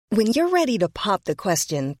When you're ready to pop the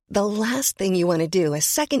question, the last thing you want to do is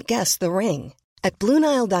second-guess the ring. At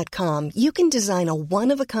BlueNile.com, you can design a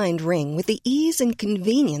one-of-a-kind ring with the ease and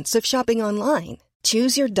convenience of shopping online.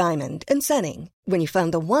 Choose your diamond and setting. When you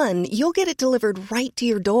find the one, you'll get it delivered right to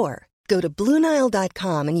your door. Go to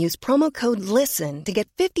BlueNile.com and use promo code LISTEN to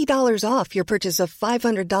get $50 off your purchase of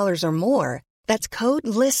 $500 or more. That's code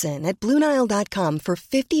LISTEN at BlueNile.com for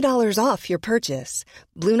 $50 off your purchase.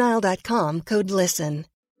 BlueNile.com, code LISTEN.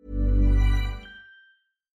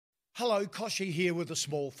 Hello, Koshi here with a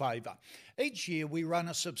small favour. Each year we run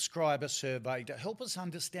a subscriber survey to help us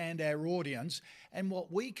understand our audience and what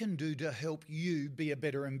we can do to help you be a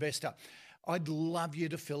better investor. I'd love you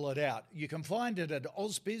to fill it out. You can find it at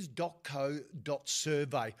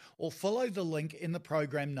ausbiz.co.survey or follow the link in the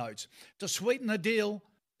program notes. To sweeten the deal,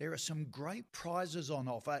 there are some great prizes on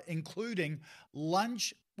offer, including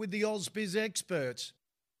lunch with the Ausbiz experts.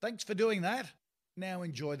 Thanks for doing that. Now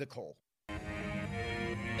enjoy the call.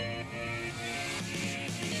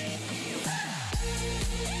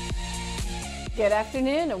 Good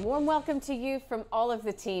afternoon. A warm welcome to you from all of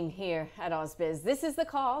the team here at Ausbiz. This is The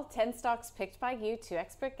Call, 10 stocks picked by you, 2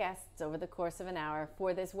 expert guests over the course of an hour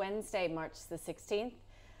for this Wednesday, March the 16th.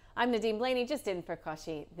 I'm Nadine Blaney, just in for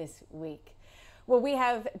Koshi this week. Well, we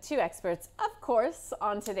have 2 experts, of course,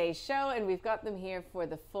 on today's show, and we've got them here for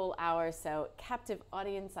the full hour. So, captive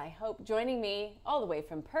audience, I hope. Joining me all the way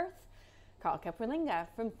from Perth, Carl Capralinga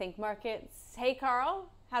from Think Markets. Hey, Carl,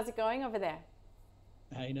 how's it going over there?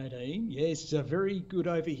 Hey Nadine, yes, it's a very good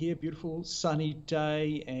over here, beautiful sunny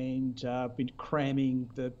day, and been cramming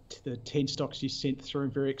the 10 stocks you sent through.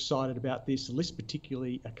 I'm very excited about this list,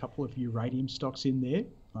 particularly a couple of uranium stocks in there.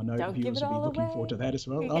 I know viewers will be looking forward to that as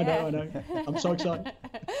well. Yeah. I know. I'm so excited.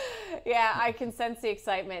 Yeah, I can sense the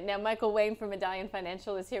excitement. Now, Michael Wayne from Medallion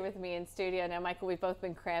Financial is here with me in studio. Now, Michael, we've both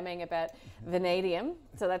been cramming about vanadium,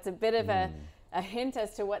 so that's a bit of a hint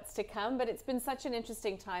as to what's to come, but it's been such an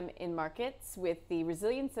interesting time in markets with the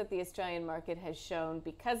resilience that the Australian market has shown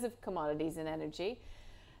because of commodities and energy.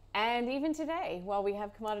 And even today, while we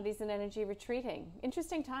have commodities and energy retreating,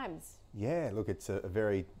 interesting times. Yeah, look, it's a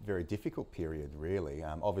very, very difficult period, really.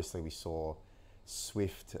 Obviously, we saw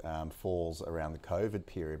swift falls around the COVID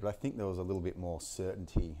period, but I think there was a little bit more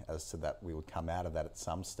certainty as to that we would come out of that at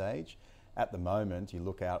some stage. At the moment, you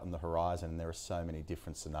look out on the horizon and there are so many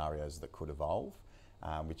different scenarios that could evolve,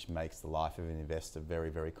 which makes the life of an investor very,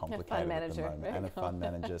 very complicated at the moment. And a fund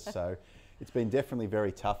manager. So it's been definitely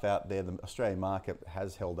very tough out there. The Australian market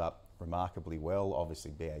has held up remarkably well.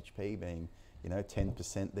 Obviously BHP being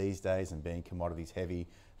 10% these days and being commodities heavy.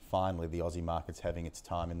 Finally, the Aussie market's having its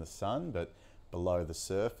time in the sun, but below the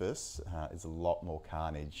surface is a lot more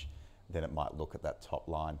carnage than it might look at that top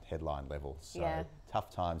line, headline level. So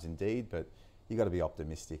tough times indeed, but you've got to be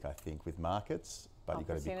optimistic, I think, with markets, but you've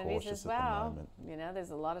got to be cautious at the moment.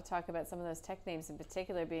 There's a lot of talk about some of those tech names in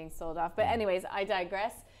particular being sold off. But anyways, I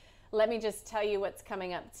digress. Let me just tell you what's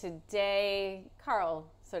coming up today. Carl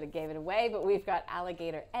sort of gave it away, but we've got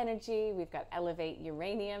Alligator Energy, we've got Elevate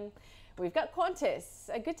Uranium, we've got Qantas.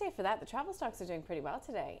 A good day for that. The travel stocks are doing pretty well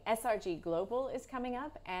today. SRG Global is coming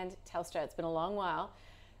up, and Telstra. It's been a long while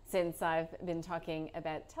since I've been talking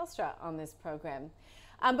about Telstra on this program.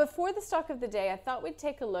 Before the stock of the day, I thought we'd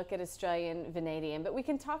take a look at Australian vanadium, but we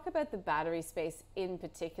can talk about the battery space in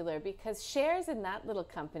particular because shares in that little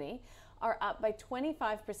company are up by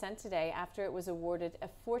 25% today after it was awarded a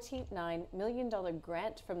 $49 million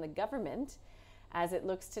grant from the government as it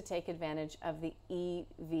looks to take advantage of the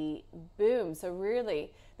EV boom. So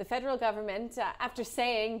really, the federal government, after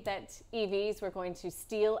saying that EVs were going to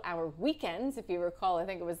steal our weekends, if you recall, I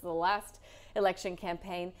think it was the last election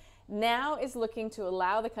campaign, now is looking to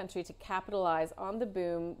allow the country to capitalize on the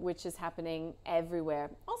boom, which is happening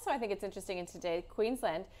everywhere. Also, I think it's interesting, in today,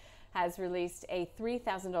 Queensland has released a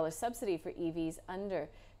 $3,000 subsidy for EVs under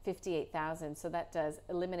 58,000, so that does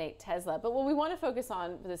eliminate Tesla. But what we want to focus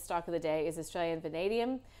on for the stock of the day is Australian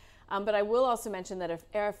vanadium. But I will also mention that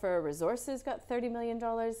Arafura Resources got $30 million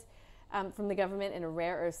from the government in a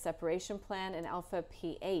rare earth separation plan, and Alpha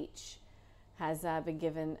PH has been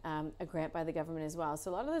given a grant by the government as well. So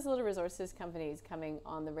a lot of those little resources companies coming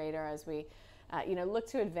on the radar as we look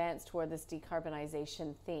to advance toward this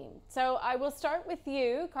decarbonization theme. So I will start with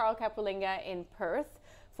you, Carl Capralinga in Perth,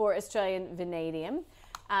 for Australian vanadium.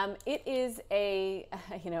 It is a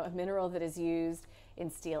mineral that is used in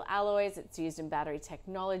steel alloys. It's used in battery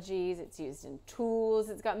technologies. It's used in tools.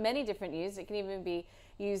 It's got many different uses. It can even be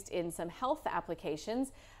used in some health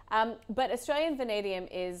applications. But Australian vanadium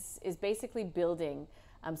is basically building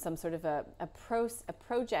some sort of a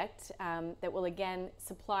project that will again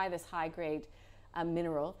supply this high-grade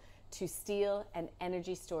mineral to steel and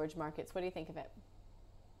energy storage markets. What do you think of it?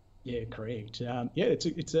 Yeah, correct.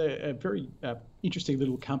 It's a very interesting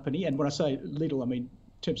little company. And when I say little, I mean, in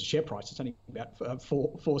terms of share price, it's only about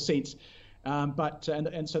 4 cents.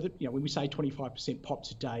 And so that, when we say 25% pop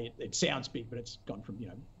today, it sounds big, but it's gone from,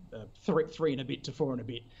 three and a bit to 4 and a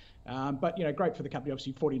bit. But great for the company.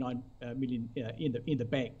 Obviously, 49 million in the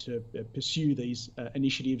bank to pursue these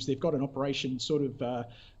initiatives. They've got an operation sort of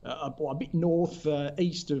a bit north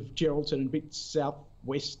east of Geraldton and a bit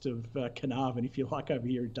southwest of Carnarvon, if you like, over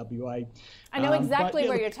here in WA. I know exactly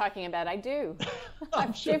where you're talking about. I do.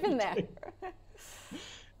 I've driven there.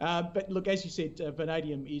 But look, as you said,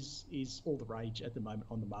 vanadium is all the rage at the moment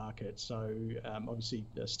on the market. So obviously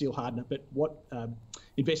steel hardener. But what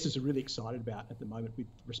investors are really excited about at the moment with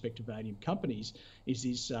respect to vanadium companies is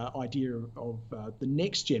this idea of the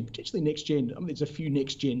next gen, potentially next gen. I mean, there's a few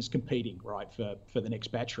next gens competing, right, for the next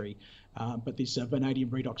battery. But this vanadium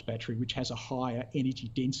redox battery, which has a higher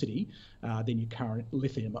energy density than your current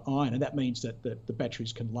lithium ion, and that means that the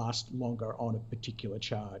batteries can last longer on a particular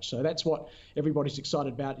charge. So that's what everybody's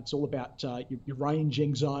excited about. It's all about your range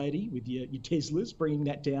anxiety with your Teslas, bringing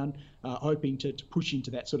that down, hoping to push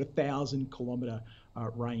into that sort of 1,000-kilometre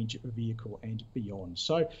range of vehicle and beyond.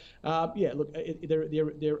 So, look,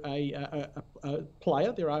 they're a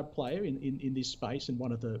player. There are a player in this space, and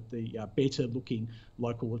one of the better looking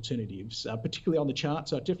local alternatives, particularly on the chart.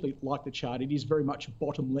 So I definitely like the chart. It is very much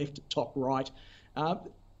bottom left, top right.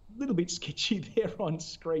 Little bit sketchy there on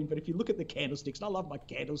screen, but if you look at the candlesticks, and I love my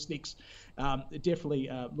candlesticks, definitely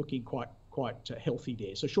looking quite healthy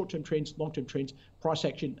there. So short-term trends, long-term trends, price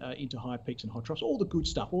action into higher peaks and high troughs, all the good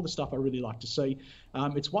stuff, all the stuff I really like to see.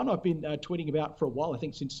 It's one I've been tweeting about for a while. I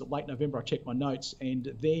think since late November I checked my notes,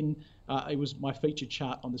 and then it was my featured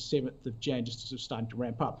chart on the 7th of Jan, just sort of starting to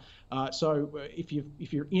ramp up. So if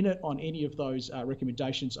you're in it on any of those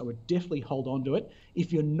recommendations, I would definitely hold on to it.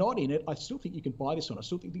 If you're not in it, I still think you can buy this one. I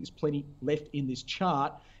still think there's plenty left in this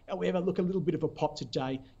chart. However, look, a little bit of a pop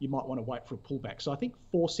today, you might want to wait for a pullback. So I think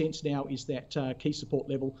 4 cents now is that key support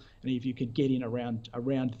level, and if you can get in around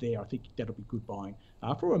there, I think that'll be good buying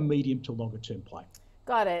for a medium to longer term play.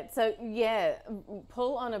 Got it. So yeah,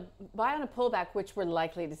 buy on a pullback, which we're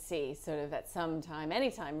likely to see sort of at some time,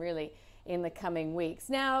 anytime really, in the coming weeks.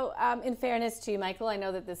 Now, in fairness to you, Michael, I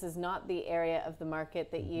know that this is not the area of the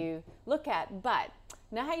market that you look at, but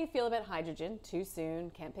know how you feel about hydrogen. Too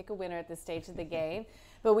soon, can't pick a winner at this stage of the game.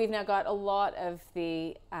 But we've now got a lot of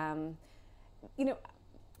the,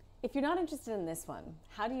 if you're not interested in this one,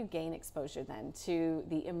 how do you gain exposure then to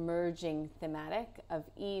the emerging thematic of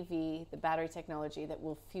EV, the battery technology that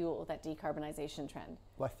will fuel that decarbonization trend?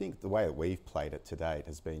 Well, I think the way that we've played it to date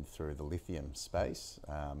has been through the lithium space,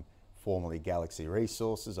 formerly Galaxy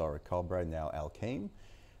Resources, Orocobre, now Alkene.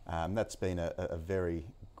 That's been a very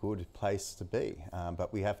good place to be,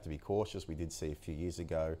 but we have to be cautious. We did see a few years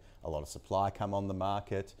ago a lot of supply come on the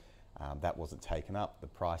market. That wasn't taken up, the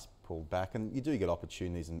price pulled back, and you do get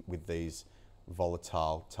opportunities with these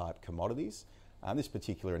volatile type commodities. This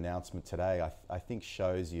particular announcement today I think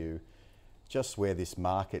shows you just where this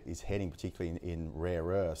market is heading, particularly in rare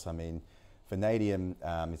earths. I mean, vanadium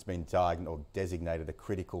has been designated a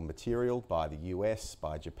critical material by the US,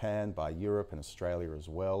 by Japan, by Europe and Australia as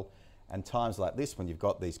well. And times like this, when you've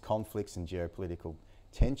got these conflicts and geopolitical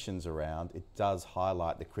tensions around, it does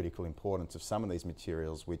highlight the critical importance of some of these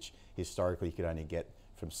materials, which historically you could only get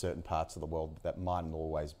from certain parts of the world that mightn't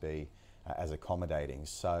always be as accommodating.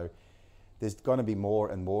 So there's going to be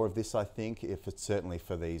more and more of this, I think, if it's certainly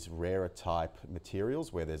for these rarer type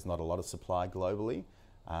materials where there's not a lot of supply globally.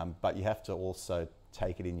 But you have to also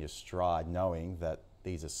take it in your stride, knowing that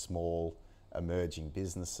these are small, emerging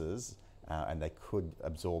businesses, and they could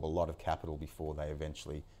absorb a lot of capital before they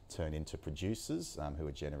eventually turn into producers who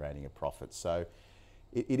are generating a profit. So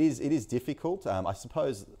it is difficult. I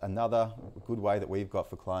suppose another good way that we've got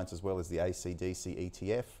for clients as well is the AC/DC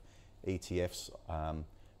ETF. ETFs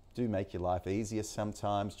do make your life easier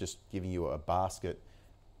sometimes, just giving you a basket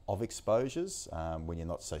of exposures when you're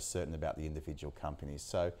not so certain about the individual companies.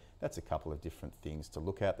 So that's a couple of different things to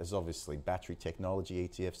look at. There's obviously battery technology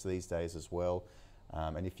ETFs these days as well.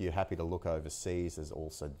 And if you're happy to look overseas, there's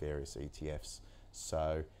also various ETFs.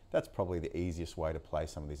 So that's probably the easiest way to play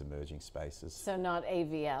some of these emerging spaces. So not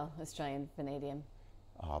AVL, Australian Vanadium?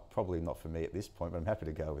 Probably not for me at this point, but I'm happy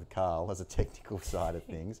to go with Carl as a technical side of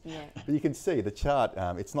things. Yeah. But you can see the chart,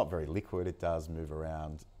 it's not very liquid. It does move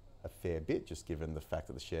around a fair bit, just given the fact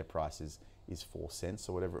that the share price is 4 cents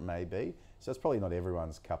or whatever it may be. So it's probably not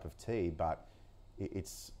everyone's cup of tea, but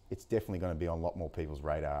it's definitely going to be on a lot more people's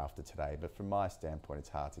radar after today. But from my standpoint, it's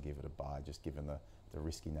hard to give it a buy, just given the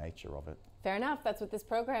risky nature of it. Fair enough. That's what this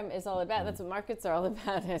program is all about. That's what markets are all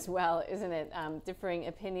about as well, isn't it? Differing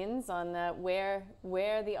opinions on where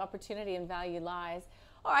the opportunity and value lies.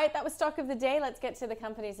 All right, that was Stock of the Day. Let's get to the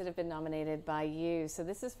companies that have been nominated by you. So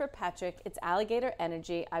this is for Patrick. It's Alligator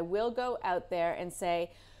Energy. I will go out there and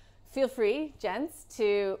say, feel free, gents,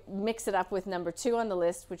 to mix it up with number 2 on the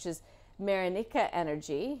list, which is Marinica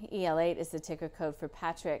Energy. EL8 is the ticker code for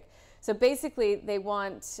Patrick. So basically, they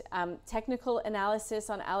want technical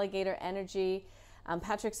analysis on Alligator Energy.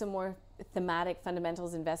 Patrick's a more thematic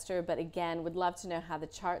fundamentals investor, but again, would love to know how the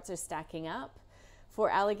charts are stacking up for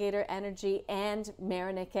Alligator Energy and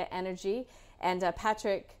Marinica Energy. And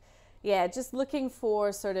Patrick, just looking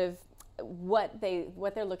for sort of what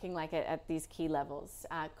they're looking like at these key levels.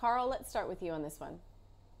 Carl, let's start with you on this one.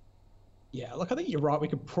 Yeah, look, I think you're right. We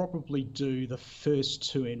could probably do the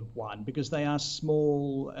first 2 in one because they are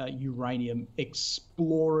small uranium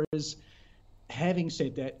explorers. Having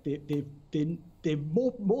said that, they're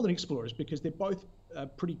more than explorers because they're both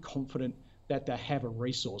pretty confident that they have a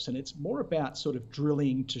resource, and it's more about sort of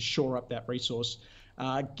drilling to shore up that resource,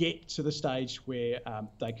 get to the stage where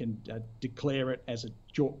they can declare it as a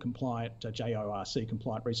JORC compliant, JORC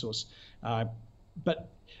compliant resource. But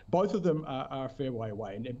both of them are a fair way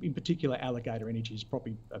away, and in particular, Alligator Energy is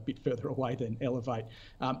probably a bit further away than Elevate.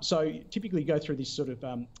 So typically go through this sort of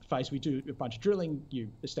phase. We do a bunch of drilling, you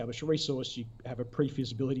establish a resource, you have a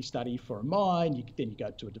pre-feasibility study for a mine, then you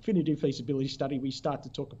go to a definitive feasibility study. We start to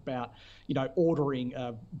talk about, ordering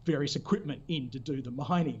various equipment in to do the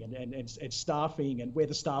mining and staffing and where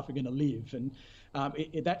the staff are going to live. And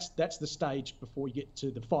that's the stage before you get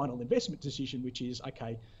to the final investment decision, which is,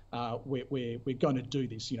 okay, we're going to do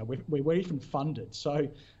this. We're even funded. So,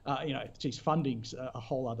 funding's a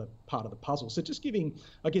whole other part of the puzzle. So just giving,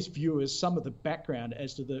 I guess, viewers some of the background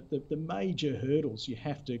as to the major hurdles you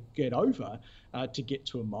have to get over to get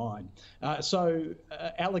to a mine.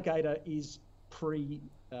 Alligator is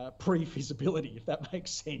pre-feasibility, if that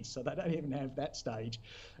makes sense. So they don't even have that stage.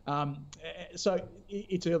 So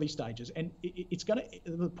it's early stages, and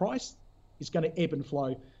the price is going to ebb and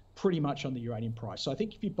flow pretty much on the uranium price. So I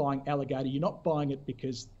think if you're buying Alligator, you're not buying it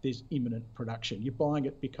because there's imminent production. You're buying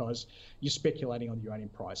it because you're speculating on the uranium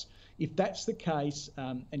price. If that's the case,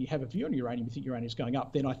 and you have a view on uranium, you think uranium is going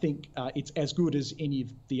up, then I think it's as good as any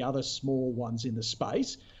of the other small ones in the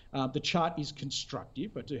space. The chart is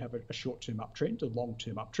constructive. I do have a short-term uptrend, a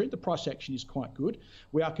long-term uptrend. The price action is quite good.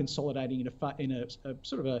 We are consolidating in a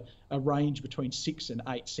sort of a range between 6 and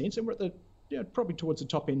 8 cents, and we're at the probably towards the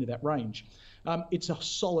top end of that range. It's a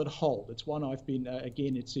solid hold. It's one I've been,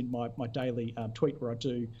 again, it's in my daily tweet where I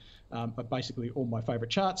do basically all my favourite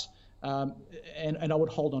charts, and I would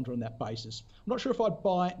hold on to on that basis. I'm not sure if I'd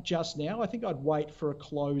buy it just now. I think I'd wait for a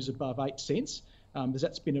close above 8 cents. Because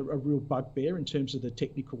that's been a real bugbear in terms of the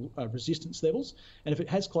technical resistance levels. And if it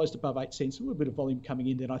has closed above 8 cents, a little bit of volume coming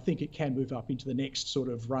in, then I think it can move up into the next sort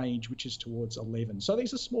of range, which is towards 11. So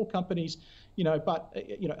these are small companies, but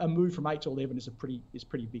a move from 8 to 11 is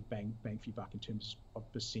pretty big bang for your buck in terms of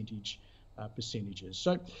percentages.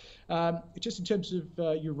 So just in terms of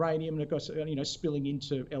uranium, and of course, spilling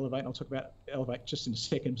into Elevate, and I'll talk about Elevate just in a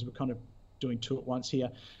second, because we're kind of doing 2 at once here.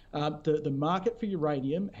 The market for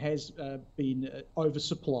uranium has been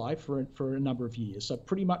oversupply for a number of years. So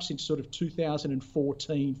pretty much since sort of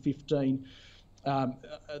 2014, 15,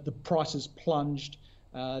 the prices plunged.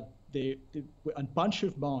 A bunch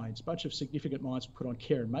of significant mines were put on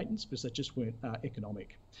care and maintenance because they just weren't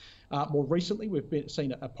economic. More recently, we've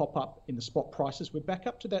seen a pop-up in the spot prices. We're back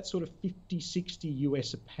up to that sort of 50, 60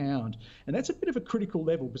 US a pound. And that's a bit of a critical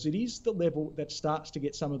level because it is the level that starts to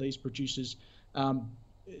get some of these producers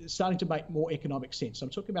starting to make more economic sense. So I'm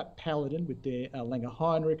talking about Paladin with their Langer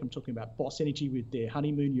Heinrich. I'm talking about Boss Energy with their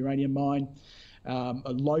Honeymoon uranium mine.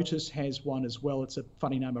 Lotus has one as well. It's a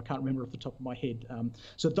funny name. I can't remember off the top of my head.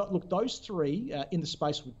 Look, those 3 in the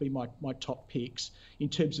space would be my top picks in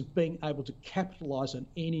terms of being able to capitalise on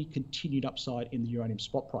any continued upside in the uranium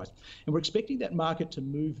spot price. And we're expecting that market to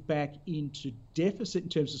move back into deficit in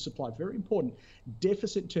terms of supply. Very important.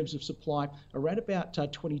 Deficit in terms of supply around about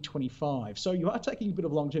 2025. So you are taking a bit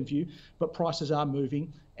of a long-term view, but prices are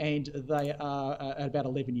moving, and they are at about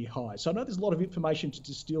 11-year highs. So I know there's a lot of information to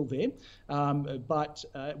distill there, but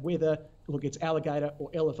whether, look, it's Alligator or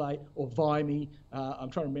Elevate or Vimy, I'm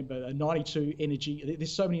trying to remember, 92 Energy,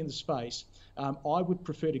 there's so many in the space. I would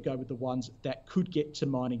prefer to go with the ones that could get to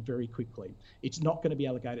mining very quickly. It's not going to be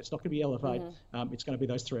Alligator, it's not going to be Elevate, it's going to be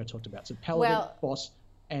those 3 I talked about. So Paladin, Boss,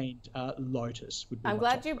 and Lotus would be. I'm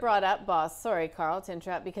glad you brought up Boss. Sorry, Carl, to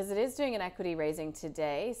interrupt, because it is doing an equity raising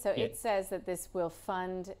today. So it says that this will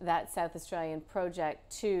fund that South Australian project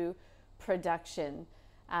to production.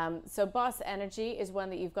 So Boss Energy is one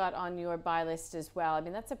that you've got on your buy list as well. I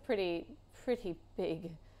mean, that's a pretty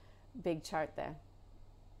big chart there.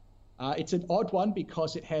 It's an odd one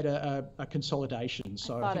because it had a consolidation.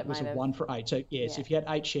 So I think it was a 1 for 8. So yes, if you had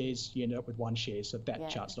 8 shares, you end up with 1 share. So that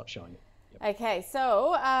chart's not showing it. Yep. Okay,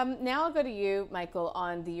 so now I'll go to you, Michael,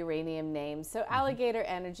 on the uranium names. So Alligator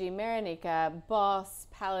Energy, Marinica, Boss,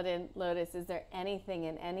 Paladin, Lotus, is there anything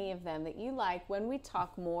in any of them that you like when we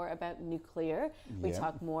talk more about nuclear, we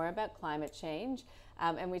talk more about climate change,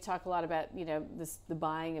 and we talk a lot about, the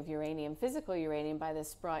buying of uranium, physical uranium by the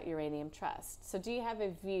Sprott Uranium Trust. So do you have a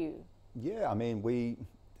view? Yeah, I mean, we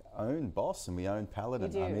own Boss and we own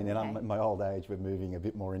Paladin. You do, I mean, and in my old age, we're moving a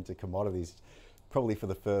bit more into commodities. Probably for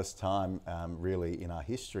the first time really in our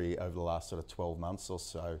history over the last sort of 12 months or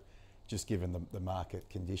so, just given the market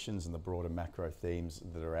conditions and the broader macro themes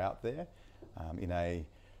that are out there. In a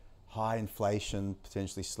high inflation,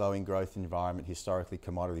 potentially slowing growth environment, historically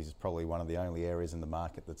commodities is probably one of the only areas in the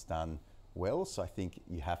market that's done well. So I think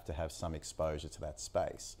you have to have some exposure to that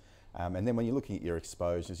space. And then when you're looking at your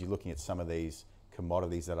exposures, you're looking at some of these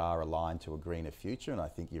commodities that are aligned to a greener future, and I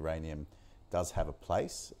think uranium does have a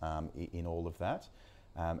place in all of that.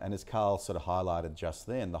 And as Carl sort of highlighted just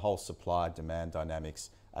then, the whole supply-demand dynamics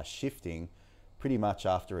are shifting pretty much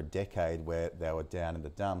after a decade where they were down in the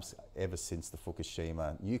dumps ever since the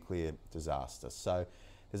Fukushima nuclear disaster. So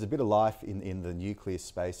there's a bit of life in the nuclear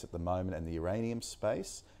space at the moment and the uranium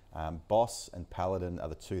space. Boss and Paladin are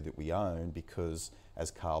the two that we own because,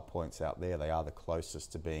 as Carl points out there, they are the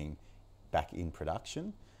closest to being back in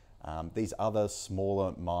production. These other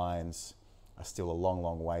smaller mines are still a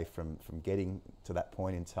long way from getting to that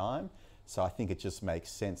point in time. So I think it just makes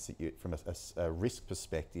sense that you, from a risk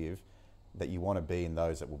perspective, that you want to be in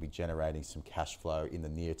those that will be generating some cash flow in the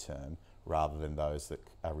near term rather than those that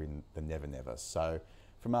are in the never. So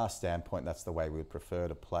from our standpoint, that's the way we would prefer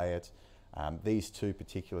to play it. These two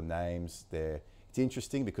particular names, it's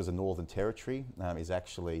interesting because the Northern Territory is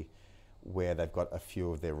actually where they've got a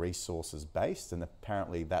few of their resources based, and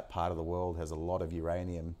apparently that part of the world has a lot of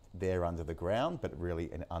uranium there under the ground, but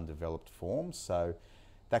really in undeveloped form. So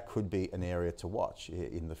that could be an area to watch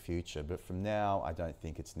in the future. But from now, I don't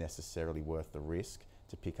think it's necessarily worth the risk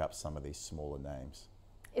to pick up some of these smaller names.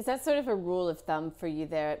 Is that sort of a rule of thumb for you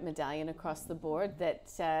there at Medallion across the board, that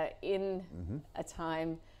in a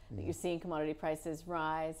time that you're seeing commodity prices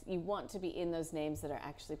rise, you want to be in those names that are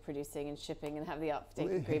actually producing and shipping and have the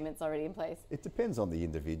offtake agreements already in place? It depends on the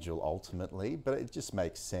individual ultimately, but it just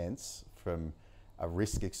makes sense from a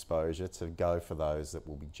risk exposure to go for those that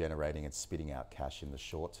will be generating and spitting out cash in the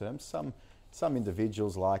short term. Some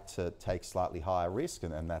individuals like to take slightly higher risk,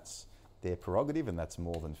 and that's their prerogative, and that's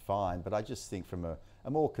more than fine. But I just think from a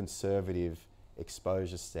more conservative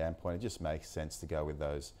exposure standpoint, it just makes sense to go with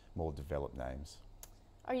those more developed names.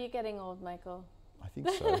 Are you getting old, Michael? I think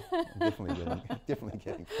so. I'm definitely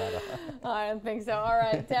getting fatter. I don't think so. All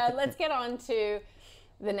right, let's get on to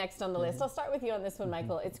the next on the list. I'll start with you on this one,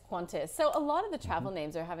 Michael. It's Qantas. So a lot of the travel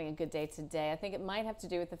names are having a good day today. I think it might have to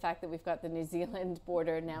do with the fact that we've got the New Zealand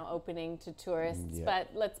border now opening to tourists.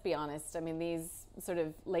 But let's be honest. I mean, these sort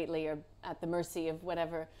of lately are at the mercy of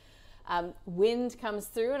whatever wind comes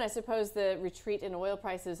through. And I suppose the retreat in oil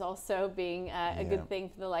prices also being a good thing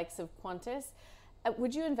for the likes of Qantas.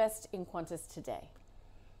 Would you invest in Qantas today?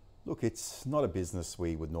 Look, it's not a business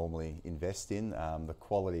we would normally invest in. The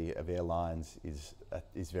quality of airlines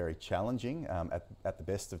is very challenging at the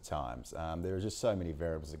best of times. There are just so many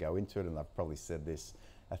variables that go into it, and I've probably said this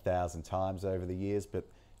 1,000 times over the years, but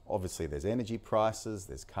obviously there's energy prices,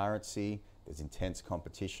 there's currency, there's intense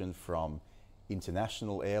competition from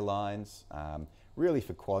international airlines. Really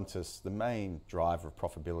for Qantas, the main driver of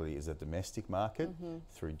profitability is the domestic market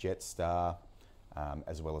through Jetstar,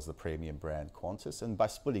 as well as the premium brand Qantas. And by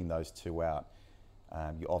splitting those two out,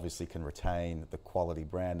 you obviously can retain the quality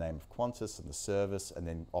brand name of Qantas and the service, and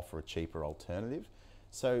then offer a cheaper alternative.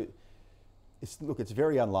 So it's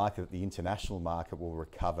very unlikely that the international market will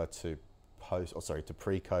recover to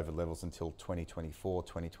pre-COVID levels until 2024,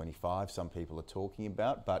 2025, some people are talking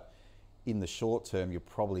about. But in the short term, you'll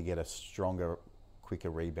probably get a stronger, quicker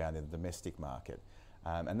rebound in the domestic market.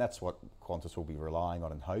 And that's what Qantas will be relying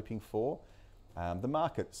on and hoping for. The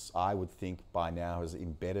markets, I would think, by now has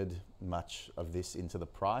embedded much of this into the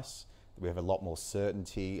price. We have a lot more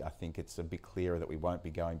certainty. I think it's a bit clearer that we won't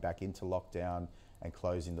be going back into lockdown and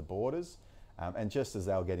closing the borders. And just as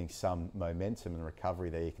they were getting some momentum and recovery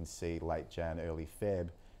there, you can see late Jan, early Feb,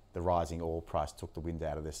 the rising oil price took the wind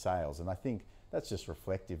out of their sails. And I think that's just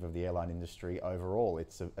reflective of the airline industry overall.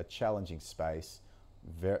 It's a challenging space,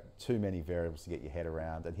 too many variables to get your head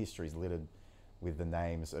around, and history's littered with the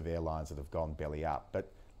names of airlines that have gone belly up.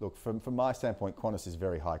 But look, from my standpoint, Qantas is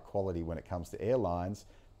very high quality when it comes to airlines,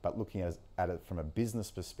 but looking at it from a business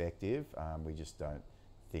perspective, we just don't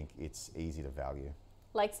think it's easy to value.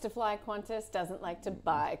 Likes to fly Qantas, doesn't like to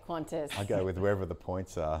buy Qantas. I go with wherever the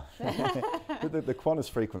points are. the Qantas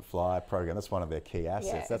frequent flyer program, that's one of their key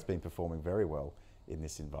assets. Yeah. That's been performing very well in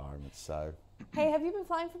this environment. So, hey, have you been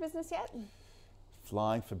flying for business yet?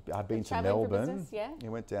 I've been to Traveling for Melbourne. business, yeah. I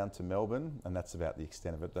went down to Melbourne, and that's about the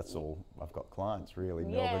extent of it. That's all I've got clients really.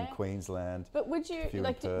 Yeah. Melbourne, Queensland. But would you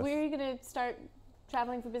Perth. were you going to start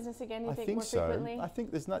traveling for business again? You I think think more so. frequently? I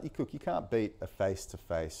think there's not. You can't beat a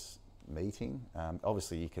face-to-face meeting.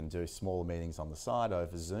 Obviously, you can do smaller meetings on the side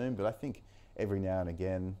over Zoom, but I think every now and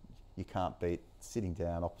again you can't beat sitting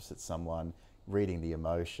down opposite someone, reading the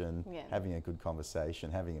emotion, having a good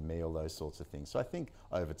conversation, having a meal, those sorts of things. So I think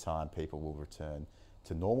over time people will return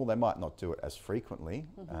to normal. They might not do it as frequently,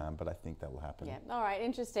 but I think that will happen. Yeah. All right.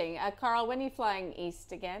 Interesting. Carl, when are you flying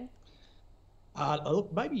east again?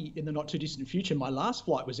 Look, maybe in the not too distant future. My last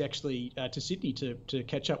flight was actually to Sydney to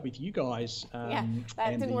catch up with you guys. That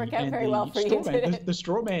didn't work out very well for you, did it? The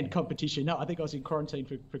strawman competition. No, I think I was in quarantine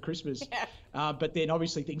for Christmas. Yeah. But then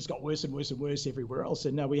obviously things got worse and worse and worse everywhere else.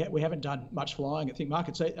 And no, we haven't done much flying. I think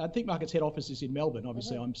Market's head office is in Melbourne.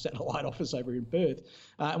 Obviously, I'm satellite office over in Perth.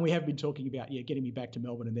 And we have been talking about getting me back to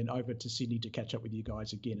Melbourne and then over to Sydney to catch up with you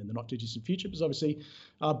guys again in the not too distant future. Because obviously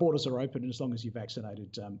borders are open, and as long as you're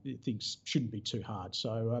vaccinated, things shouldn't be too hard.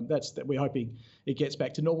 So we're hoping it gets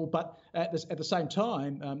back to normal. But at the same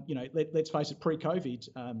time, let's face it, pre-COVID,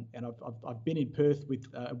 and I've been in Perth with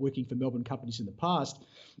working for Melbourne companies in the past,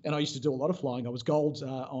 and I used to do a lot of flying. I was gold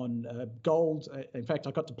on gold. In fact,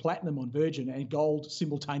 I got to platinum on Virgin and gold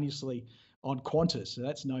simultaneously on Qantas. So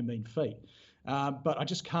that's no mean feat. But I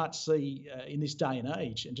just can't see in this day and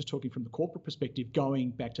age, and just talking from the corporate perspective,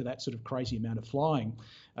 going back to that sort of crazy amount of flying,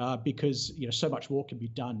 because so much more can be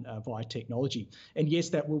done via technology. And yes,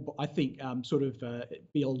 that will, I think,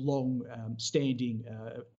 be a long-standing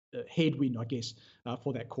headwind, I guess,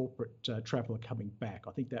 for that corporate traveller coming back.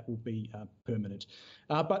 I think that will be permanent.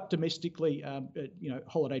 But domestically,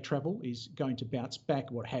 holiday travel is going to bounce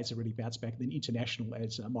back. What has already bounced back. Then international,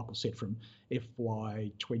 as Michael said, from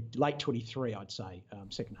late 23, I'd say,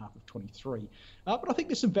 second half of 23. But I think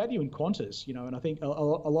there's some value in Qantas, and I think a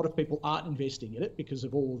lot of people aren't investing in it because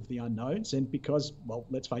of all of the unknowns and because, well,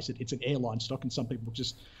 let's face it, it's an airline stock, and some people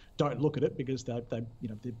just don't look at it because they're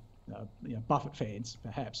Buffett fans,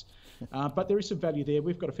 perhaps. But there is some value there.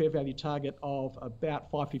 We've got a fair value target of about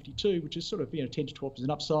 552, which is sort of 10 to 12%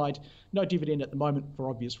 upside. No dividend at the moment for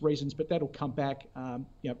obvious reasons, but that'll come back.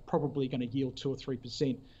 Probably going to yield 2 or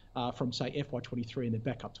 3% from say FY23 and then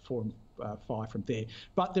back up to 4 and 5 from there.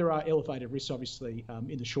 But there are elevated risks, obviously,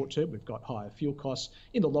 in the short term. We've got higher fuel costs.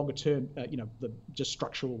 In the longer term, just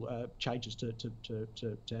structural changes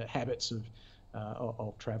to habits of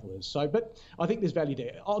travellers. So, but I think there's value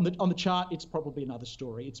there. On the chart, it's probably another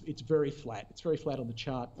story. It's very flat. It's very flat on the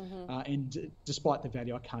chart, and despite the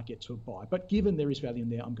value, I can't get to a buy. But given there is value in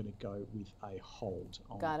there, I'm going to go with a hold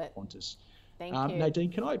on Qantas. Thank you.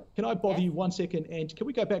 Nadine, can I bother you 1 second? And can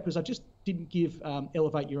we go back, because I just didn't give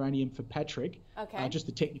Elevate Uranium for Patrick. Okay. Just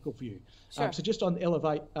the technical view. Sure. So just on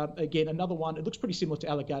Elevate, again, another one. It looks pretty similar to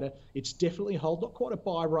Alligator. It's definitely a hold, not quite a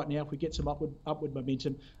buy right now. If we get some upward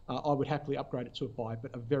momentum, I would happily upgrade it to a buy,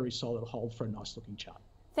 but a very solid hold for a nice looking chart.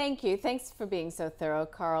 Thank you. Thanks for being so thorough,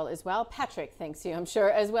 Carl, as well. Patrick, thanks you, I'm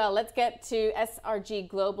sure, as well. Let's get to SRG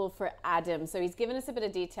Global for Adam. So he's given us a bit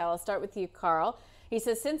of detail. I'll start with you, Carl. He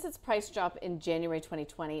says since its price drop in January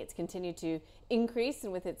 2020, it's continued to increase,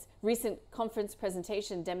 and with its recent conference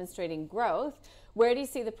presentation demonstrating growth, where do you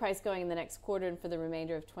see the price going in the next quarter and for the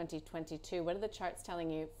remainder of 2022? What are the charts telling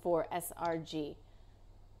you for SRG?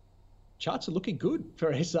 Charts are looking good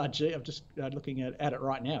for SRG. I'm just looking at it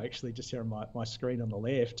right now, actually, just here on my screen on the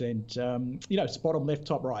left. And, it's bottom left,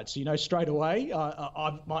 top right. So, straight away,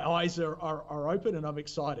 my eyes are open and I'm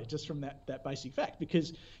excited just from that basic fact,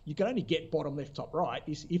 because you can only get bottom left, top right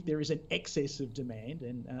if there is an excess of demand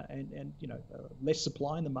and less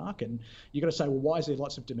supply in the market. And you've got to say, well, why is there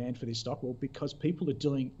lots of demand for this stock? Well, because people are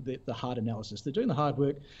doing the hard analysis. They're doing the hard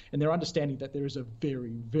work, and they're understanding that there is a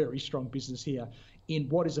very, very strong business here in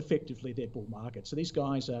what is effectively their bull market. So these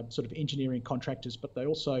guys are sort of engineering contractors, but they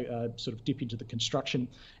also sort of dip into the construction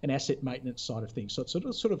and asset maintenance side of things. So it's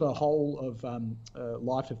sort of a whole of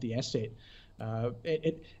life of the asset.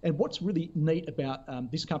 And what's really neat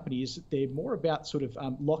about this company is that they're more about sort of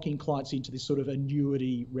locking clients into this sort of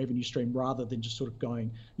annuity revenue stream rather than just sort of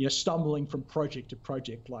going, stumbling from project to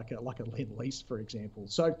project like a Lend Lease, for example.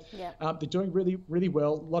 So they're doing really, really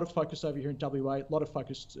well. A lot of focus over here in WA, a lot of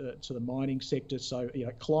focus to the mining sector. So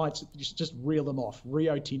clients, just reel them off: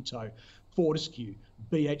 Rio Tinto, Fortescue,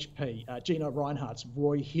 BHP, Gino Reinhardt's,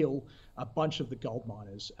 Roy Hill, a bunch of the gold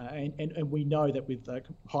miners. And we know that with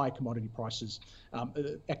high commodity prices,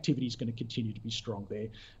 activity is going to continue to be strong there.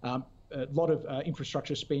 A lot of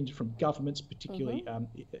infrastructure spend from governments, particularly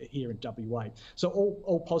here in WA. So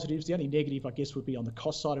all positives. The only negative, I guess, would be on the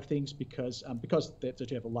cost side of things because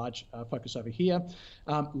they have a large focus over here.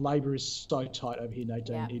 Labour is so tight over here,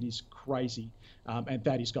 Nadine. Yeah. It is crazy. And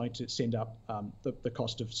that is going to send up the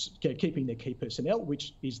cost of keeping their key personnel,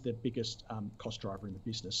 which is the biggest cost driver in the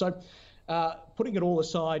business. So putting it all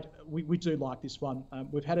aside, we do like this one.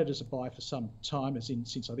 We've had it as a buy for some time,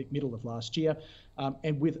 since I think middle of last year,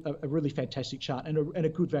 and with a really fantastic chart and a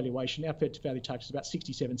good valuation. Our Fed to value target is about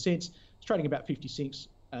 67 cents. It's trading about 50 cents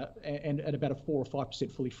and at about a 4 or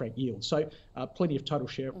 5% fully franked yield. So plenty of total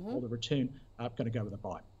shareholder return. Going to go with a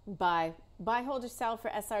buy. Buy, hold, or sell for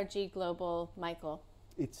SRG Global, Michael?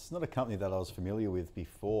 It's not a company that I was familiar with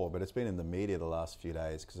before, but it's been in the media the last few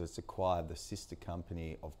days because it's acquired the sister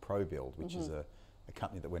company of ProBuild, which is a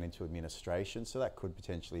company that went into administration. So that could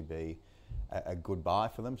potentially be a good buy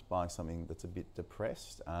for them, buying something that's a bit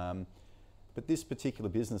depressed. But this particular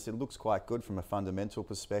business, it looks quite good from a fundamental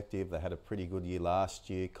perspective. They had a pretty good year last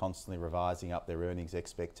year, constantly revising up their earnings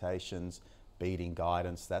expectations, beating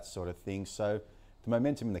guidance, that sort of thing. So the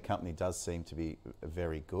momentum in the company does seem to be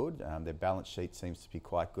very good. Their balance sheet seems to be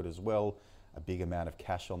quite good as well, a big amount of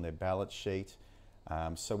cash on their balance sheet.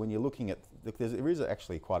 So when you're looking at, there is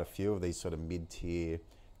actually quite a few of these sort of mid-tier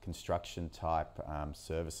construction type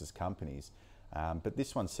services companies. But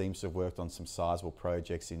this one seems to have worked on some sizable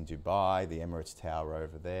projects in Dubai, the Emirates Tower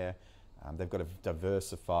over there. They've got a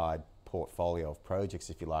diversified portfolio of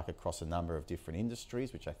projects, if you like, across a number of different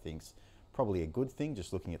industries, which I think is probably a good thing,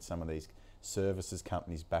 just looking at some of these services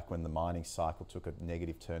companies back when the mining cycle took a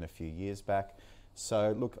negative turn a few years back.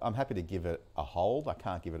 So look, I'm happy to give it a hold. I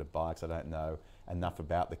can't give it a buy because I don't know enough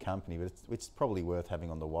about the company, but it's probably worth having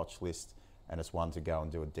on the watch list, and it's one to go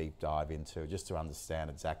and do a deep dive into just to understand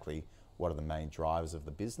exactly what are the main drivers of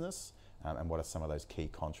the business and what are some of those key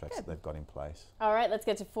contracts that they've got in place. All right, let's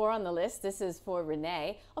get to 4 on the list. This is for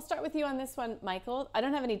Renee. I'll start with you on this one, Michael. I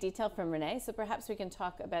don't have any detail from Renee, so perhaps we can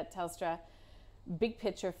talk about Telstra big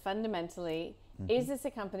picture fundamentally. Is this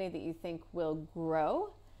a company that you think will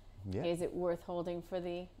grow? Yeah. Is it worth holding for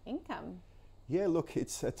the income? Yeah, look,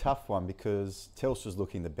 it's a tough one because Telstra's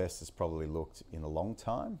looking the best it's probably looked in a long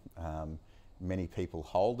time. Many people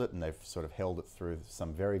hold it and they've sort of held it through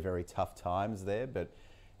some very, very tough times there. But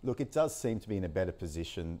look, it does seem to be in a better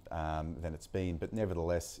position than it's been, but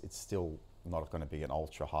nevertheless, it's still not going to be an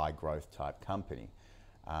ultra high growth type company.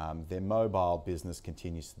 Their mobile business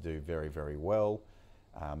continues to do very, very well.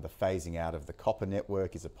 The phasing out of the copper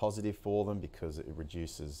network is a positive for them because it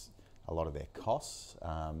reduces a lot of their costs.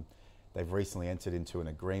 They've recently entered into an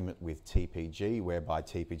agreement with TPG whereby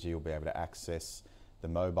TPG will be able to access the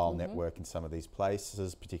mobile network in some of these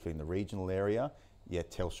places, particularly in the regional area, yet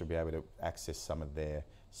Telstra will be able to access some of their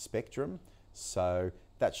spectrum. So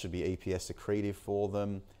that should be EPS accretive for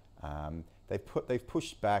them. They've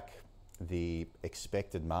pushed back the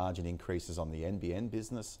expected margin increases on the NBN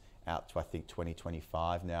business out to, I think,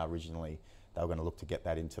 2025 now. Originally, they were going to look to get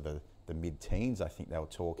that into the mid-teens. I think they were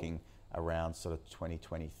talking around sort of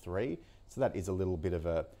 2023. So that is a little bit of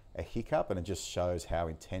a hiccup, and it just shows how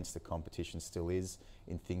intense the competition still is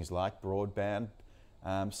in things like broadband.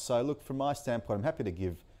 So look, from my standpoint, I'm happy to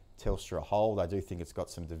give Telstra a hold. I do think it's got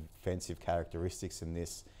some defensive characteristics in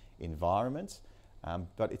this environment,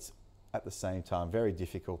 but it's at the same time very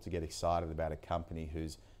difficult to get excited about a company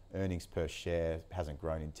whose earnings per share hasn't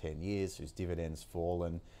grown in 10 years, whose dividends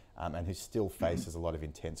fallen, and who still faces a lot of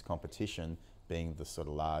intense competition, being the sort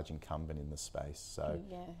of large incumbent in the space. So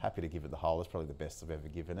happy to give it the hold. It's probably the best I've ever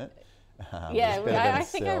given it. I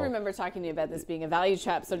think I remember talking to you about this being a value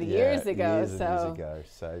trap sort of years ago. Years ago.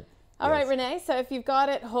 So, all right, Renee, so if you've got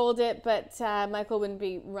it, hold it, but Michael wouldn't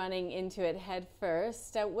be running into it head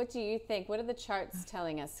first. What do you think? What are the charts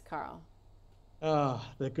telling us, Carl?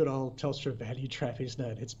 The good old Telstra value trap, isn't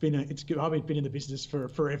it? It's been I've been in the business for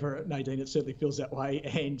forever, Nadine. It certainly feels that way,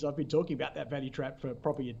 and I've been talking about that value trap for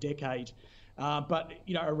probably a decade. But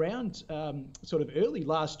around sort of early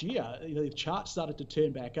last year, the chart started to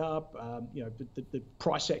turn back up. The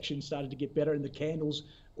price action started to get better, and the candles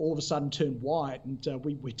all of a sudden turned white, and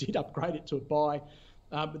we did upgrade it to a buy.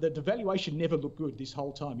 But the valuation never looked good this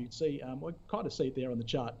whole time. You'd see, we kind of see it there on the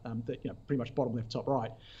chart, that pretty much bottom left, top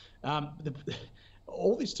right.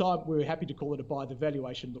 All this time we were happy to call it a buy. The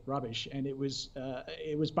valuation looked rubbish, and it was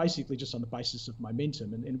basically just on the basis of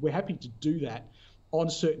momentum, and we're happy to do that on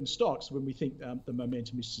certain stocks when we think the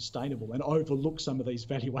momentum is sustainable and overlook some of these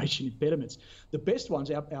valuation impediments. The best ones,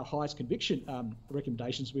 our highest conviction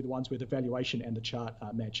recommendations, were the ones where the valuation and the chart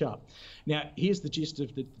match up. Now, here's the gist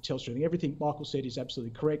of the Telstra thing. Everything Michael said is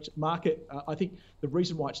absolutely correct. Market, I think the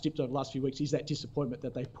reason why it's dipped over the last few weeks is that disappointment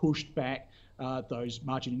that they pushed back those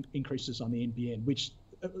margin increases on the NBN, which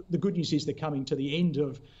the good news is they're coming to the end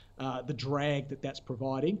of the drag that's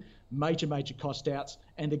providing, major cost outs,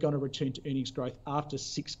 and they're going to return to earnings growth after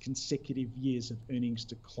 6 consecutive years of earnings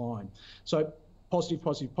decline. So positive.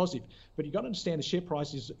 But you've got to understand the share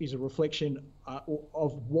price is a reflection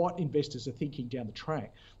of what investors are thinking down the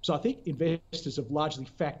track. So I think investors have largely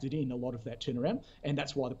factored in a lot of that turnaround, and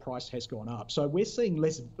that's why the price has gone up. So we're seeing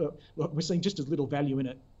we're seeing just as little value in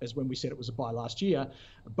it as when we said it was a buy last year.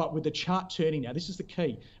 But with the chart turning now, this is the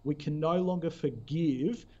key. We can no longer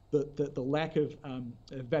forgive the lack of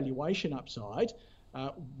valuation upside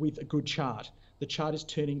with a good chart. The chart is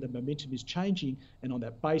turning, the momentum is changing, and on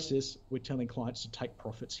that basis, we're telling clients to take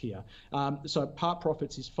profits here. So part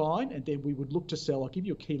profits is fine, and then we would look to sell. I'll give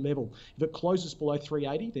you a key level. If it closes below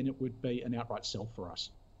 380, then it would be an outright sell for us.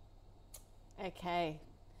 Okay.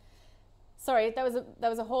 Sorry, that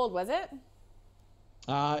was a hold, was it?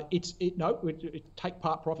 Take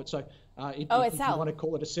part profit. So if sell. you want to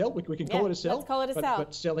call it a sell, we can call it a sell. Let's call it a sell.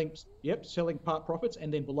 But selling part profits,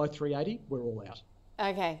 and then below 380, we're all out.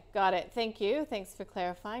 Okay, got it. Thank you. Thanks for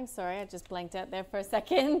clarifying. Sorry, I just blanked out there for a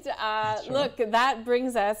second. Look, that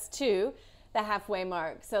brings us to the halfway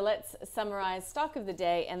mark. So let's summarize stock of the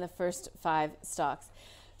day and the first 5 stocks.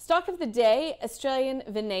 Stock of the day, Australian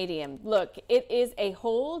Vanadium. Look, it is a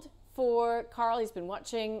hold for Carl. He's been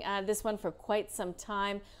watching this one for quite some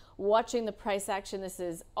time, watching the price action. This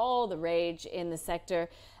is all the rage in the sector.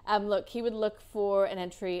 Look, he would look for an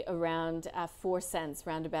entry around 4 cents,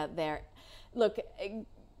 roundabout there. Look,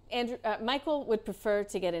 Michael would prefer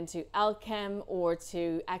to get into Alchem or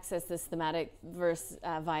to access this thematic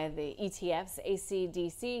via the ETFs,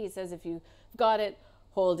 ACDC. He says if you've got it,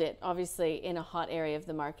 hold it, obviously in a hot area of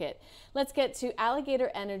the market. Let's get to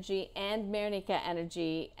Alligator Energy and Marenica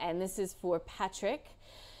Energy, and this is for Patrick.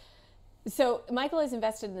 So Michael is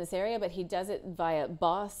invested in this area, but he does it via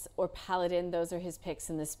Boss or Paladin. Those are his picks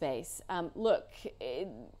in the space.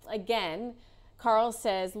 Again, Carl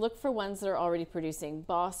says, look for ones that are already producing.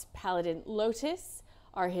 Boss, Paladin, Lotus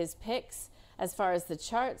are his picks. As far as the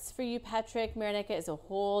charts for you, Patrick, Marenica is a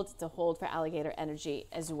hold. It's a hold for Alligator Energy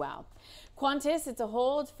as well. Qantas, it's a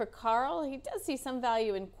hold for Carl. He does see some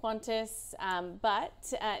value in Qantas,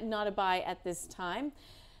 but not a buy at this time.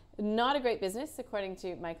 Not a great business, according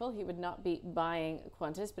to Michael. He would not be buying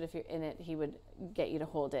Qantas, but if you're in it, he would get you to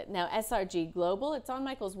hold it. Now, SRG Global, it's on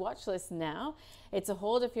Michael's watch list now. It's a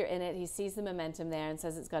hold if you're in it. He sees the momentum there and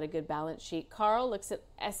says it's got a good balance sheet. Carl looks at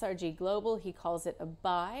SRG Global. He calls it a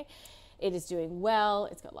buy. It is doing well.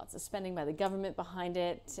 It's got lots of spending by the government behind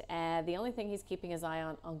it. The only thing he's keeping his eye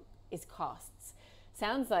on is costs.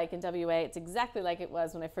 Sounds like in WA, it's exactly like it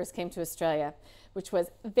was when I first came to Australia, which was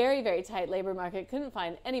very, very tight labor market. Couldn't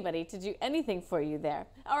find anybody to do anything for you there.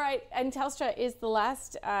 All right, and Telstra is the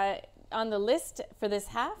last on the list for this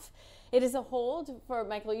half. It is a hold for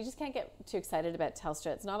Michael. You just can't get too excited about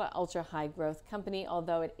Telstra. It's not an ultra high growth company,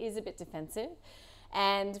 although it is a bit defensive.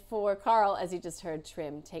 And for Carl, as you just heard,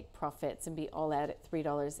 trim, take profits and be all out at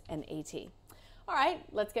 $3.80. All right,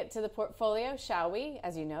 let's get to the portfolio, shall we?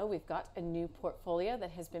 As you know, we've got a new portfolio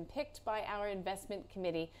that has been picked by our investment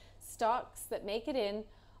committee. Stocks that make it in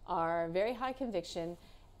are very high conviction,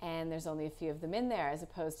 and there's only a few of them in there as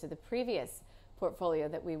opposed to the previous portfolio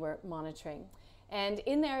that we were monitoring. And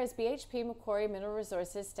in there is BHP, Macquarie, Mineral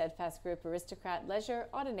Resources, Steadfast Group, Aristocrat, Leisure,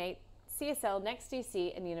 Audinate, CSL,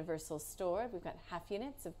 NextDC, and Universal Store. We've got half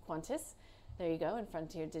units of Qantas. There you go, and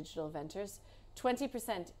Frontier Digital Ventures.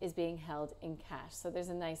 20% is being held in cash. So there's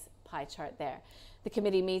a nice pie chart there. The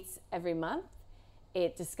committee meets every month.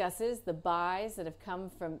 It discusses the buys that have come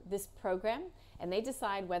from this program, and they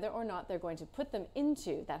decide whether or not they're going to put them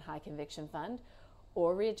into that high conviction fund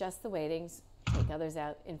or readjust the weightings, take others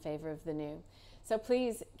out in favor of the new. So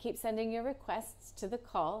please keep sending your requests to the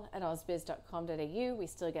call at ausbiz.com.au. We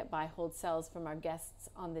still get buy, hold, sells from our guests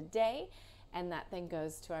on the day. And that then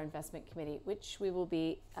goes to our investment committee, which we will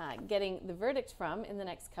be getting the verdict from in the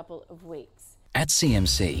next couple of weeks. At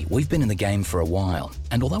CMC, we've been in the game for a while,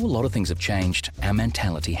 and although a lot of things have changed, our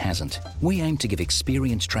mentality hasn't. We aim to give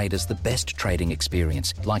experienced traders the best trading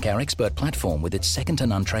experience, like our expert platform with its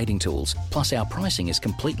second-to-none trading tools. Plus, our pricing is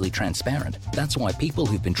completely transparent. That's why people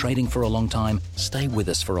who've been trading for a long time stay with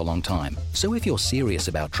us for a long time. So if you're serious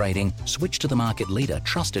about trading, switch to the market leader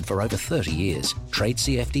trusted for over 30 years. Trade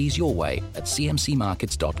CFDs your way at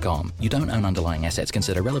cmcmarkets.com. You don't own underlying assets.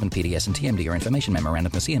 Consider relevant PDS and TMD or information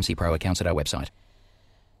memorandum for CMC Pro accounts at our website.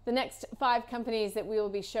 The next 5 companies that we will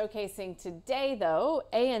be showcasing today, though,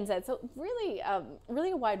 ANZ, so really a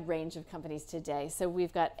wide range of companies today. So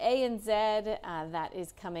we've got ANZ, that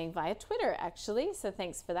is coming via Twitter, actually, so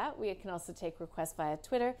thanks for that. We can also take requests via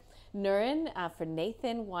Twitter. Nurin for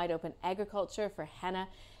Nathan, Wide Open Agriculture for Hannah,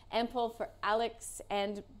 Ampol for Alex,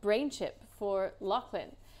 and Brainchip for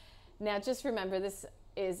Lachlan. Now, just remember, this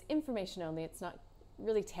is information only. It's not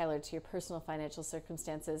really tailored to your personal financial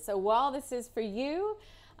circumstances. So while this is for you,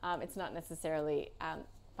 it's not necessarily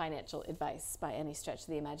financial advice by any stretch of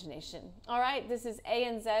the imagination. All right, this is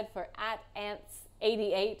ANZ for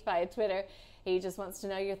 @ants88 via Twitter. He just wants to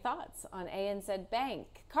know your thoughts on ANZ Bank.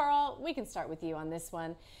 Carl, we can start with you on this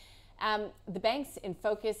one. The banks in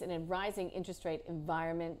focus in a rising interest rate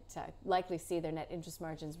environment likely see their net interest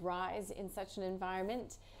margins rise in such an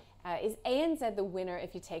environment. Is ANZ the winner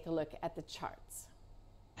if you take a look at the charts?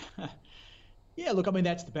 Yeah, look, I mean,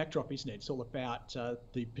 that's the backdrop, isn't it? It's all about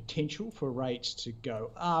the potential for rates to go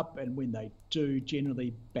up. And when they do,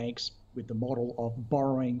 generally banks with the model of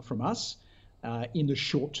borrowing from us in the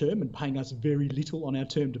short term and paying us very little on our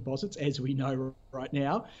term deposits, as we know right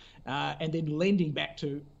now, and then lending back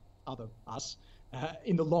to us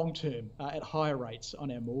in the long term at higher rates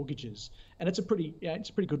on our mortgages. And it's a pretty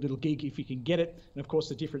good little gig if you can get it. And of course,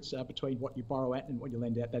 the difference between what you borrow at and what you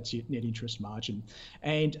lend out, that's your net interest margin.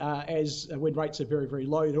 And when rates are very, very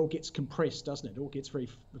low, it all gets compressed, doesn't it? It all gets very,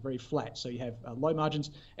 very flat. So you have low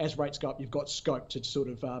margins. As rates go up, you've got scope to sort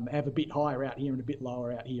of have a bit higher out here and a bit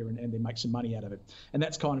lower out here and then make some money out of it. And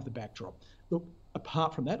that's kind of the backdrop. Look,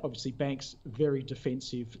 apart from that, obviously banks, very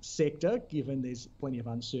defensive sector, given there's plenty of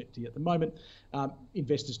uncertainty at the moment.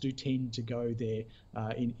 Investors do tend to go there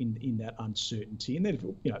in that uncertainty. And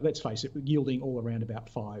then, let's face it, yielding all around about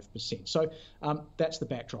 5%. So that's the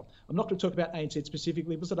backdrop. I'm not going to talk about ANZ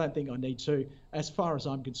specifically because I don't think I need to. As far as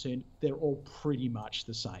I'm concerned, they're all pretty much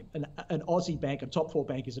the same. An Aussie bank, a top 4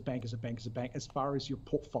 bank is a bank as far as your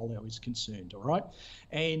portfolio is concerned, all right?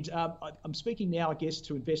 And I'm speaking now, I guess,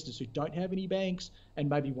 to investors who don't have any banks and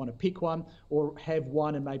maybe want to pick one, or have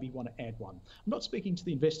one and maybe want to add one. I'm not speaking to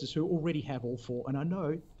the investors who already have all 4, and I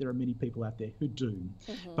know there are many people out there who do.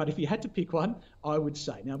 Mm-hmm. But if you had to pick one, I would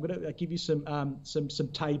say, now I'm going to give you some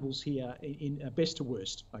tables here in best to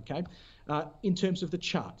worst, okay, in terms of the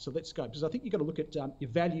chart. So let's go, because I think you've got to look at your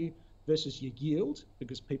value versus your yield,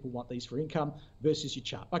 because people want these for income, versus your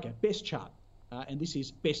chart. Okay, best chart, and this is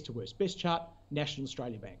best to worst. Best chart, National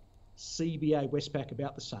Australia Bank. CBA, Westpac,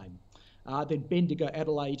 about the same. Then Bendigo,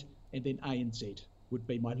 Adelaide, and then ANZ would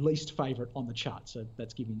be my least favourite on the chart. So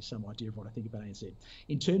that's giving you some idea of what I think about ANZ.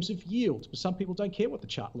 In terms of yield, but some people don't care what the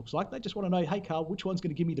chart looks like. They just want to know, hey, Carl, which one's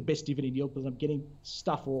going to give me the best dividend yield because I'm getting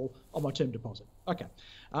stuff all on my term deposit. Okay.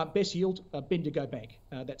 Best yield, Bendigo Bank.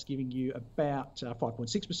 That's giving you about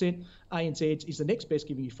 5.6%. ANZ is the next best,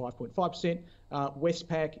 giving you 5.5%.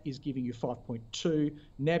 Westpac is giving you 5.2%.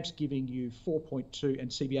 NAB's giving you 4.2%. And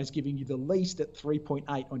CBA's giving you the least at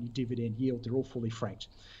 3.8% on your dividend yield. They're all fully franked.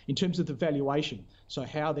 In terms of the valuation, so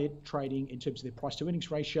how they're trading in terms of their price to earnings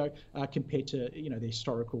ratio compared to their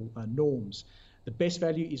historical norms. The best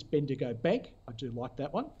value is Bendigo Bank. I do like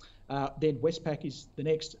that one. Then Westpac is the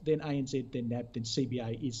next, then ANZ, then NAB, then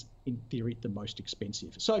CBA is in theory the most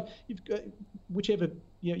expensive. So you've got, whichever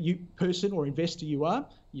you person or investor you are,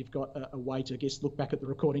 you've got a way to, I guess, look back at the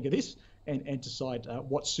recording of this and decide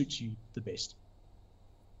what suits you the best.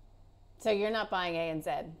 So you're not buying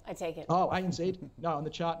ANZ, I take it? Oh, ANZ? No, on the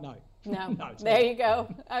chart, no. No, no there you go.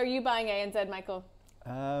 Are you buying ANZ, Michael?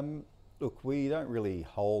 Look, we don't really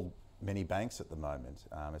hold many banks at the moment.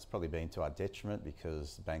 It's probably been to our detriment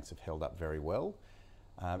because the banks have held up very well.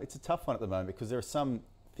 It's a tough one at the moment because there are some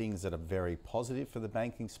things that are very positive for the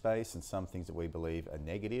banking space and some things that we believe are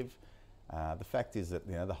negative. The fact is that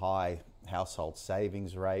the high household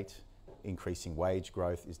savings rate, increasing wage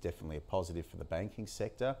growth is definitely a positive for the banking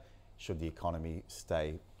sector. Should the economy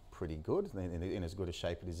stay pretty good, in as good a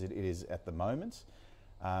shape as it is at the moment.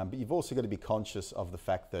 But you've also got to be conscious of the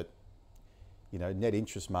fact that net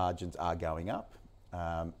interest margins are going up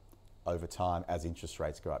over time as interest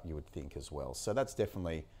rates go up, you would think as well. So that's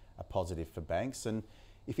definitely a positive for banks. And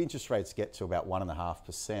if interest rates get to about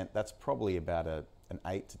 1.5%, that's probably about a an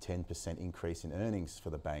 8 to 10% increase in earnings for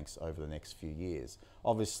the banks over the next few years.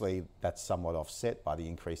 Obviously, that's somewhat offset by the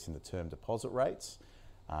increase in the term deposit rates.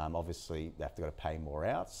 Obviously, they have to pay more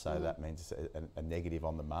out, so that means a negative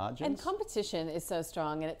on the margins. And competition is so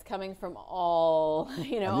strong, and it's coming from all,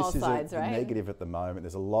 all sides, right? This is a negative at the moment.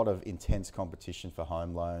 There's a lot of intense competition for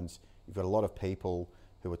home loans. You've got a lot of people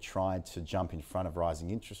who are trying to jump in front of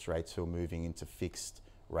rising interest rates who are moving into fixed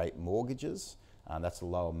rate mortgages. That's a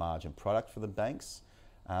lower margin product for the banks.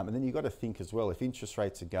 And then you've got to think as well, if interest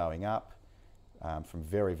rates are going up from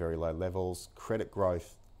very, very low levels, credit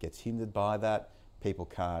growth gets hindered by that. People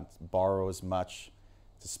can't borrow as much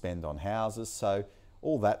to spend on houses. So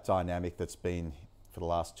all that dynamic that's been for the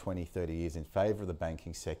last 20, 30 years in favour of the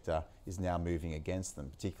banking sector is now moving against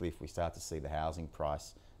them, particularly if we start to see the housing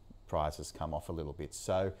prices come off a little bit.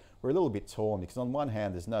 So we're a little bit torn because on one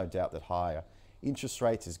hand, there's no doubt that higher interest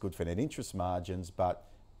rates is good for net interest margins, but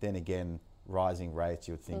then again, rising rates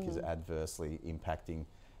you would think is adversely impacting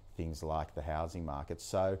things like the housing market.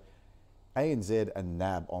 So ANZ and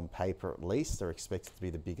NAB on paper at least are expected to be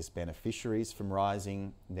the biggest beneficiaries from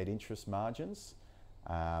rising net interest margins.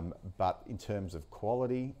 But in terms of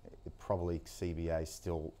quality, probably CBA is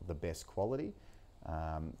still the best quality.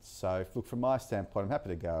 So look, from my standpoint, I'm happy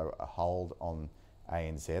to go a hold on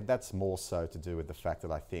ANZ. That's more so to do with the fact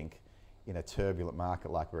that I think in a turbulent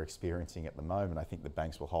market like we're experiencing at the moment, I think the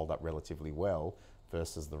banks will hold up relatively well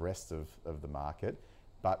versus the rest of the market.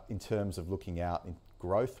 But in terms of looking out in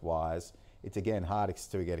growth-wise, it's again hard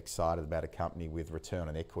to get excited about a company with return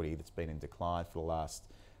on equity that's been in decline for the last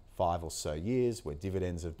 5 or so years, where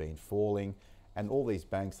dividends have been falling. And all these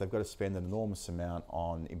banks, they've got to spend an enormous amount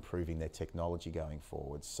on improving their technology going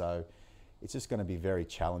forward. So it's just going to be very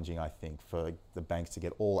challenging, I think, for the banks to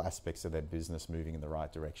get all aspects of their business moving in the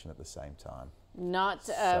right direction at the same time. Not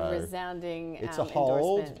a resounding it's a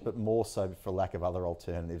hold, endorsement. but more so for lack of other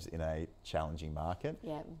alternatives in a challenging market.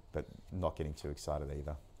 Yeah. But not getting too excited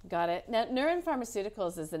either. Got it. Now, Neuren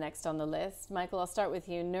Pharmaceuticals is the next on the list. Michael, I'll start with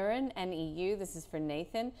you. Neuren, NEU, this is for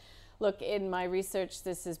Nathan. Look, in my research,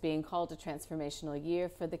 this is being called a transformational year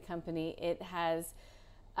for the company. It has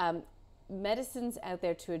medicines out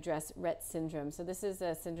there to address Rett syndrome. So this is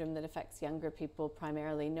a syndrome that affects younger people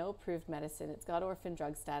primarily. No approved medicine. It's got orphan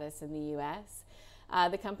drug status in the US.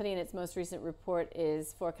 The company in its most recent report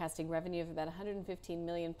is forecasting revenue of about 115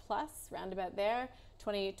 million plus, roundabout there,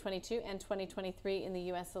 2022 and 2023 in the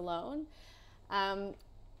US alone.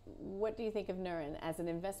 What do you think of Neuren as an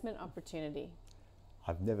investment opportunity?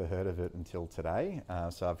 I've never heard of it until today,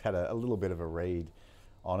 so I've had a little bit of a read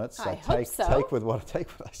on it. So take what I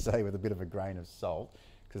say with a bit of a grain of salt,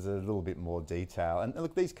 because there's a little bit more detail. And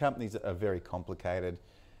look, these companies are very complicated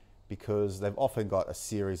because they've often got a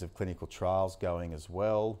series of clinical trials going as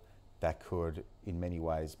well that could, in many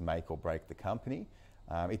ways, make or break the company.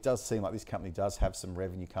 It does seem like this company does have some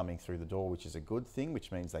revenue coming through the door, which is a good thing,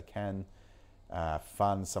 which means they can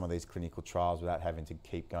fund some of these clinical trials without having to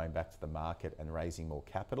keep going back to the market and raising more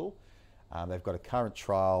capital. They've got a current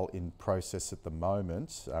trial in process at the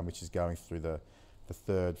moment, which is going through the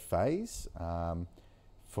third phase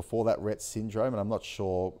for that Rett syndrome, and I'm not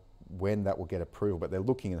sure when that will get approval, but they're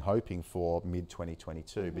looking and hoping for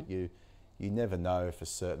mid-2022, but you never know for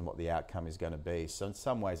certain what the outcome is going to be. So in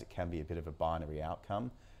some ways it can be a bit of a binary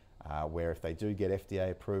outcome, where if they do get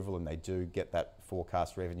FDA approval and they do get that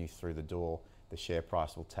forecast revenue through the door, the share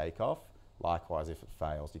price will take off. Likewise, if it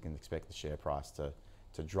fails, you can expect the share price to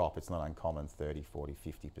drop. It's not uncommon, 30, 40,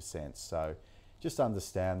 50%. So just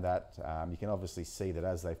understand that. You can obviously see that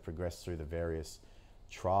as they've progressed through the various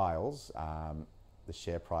trials, the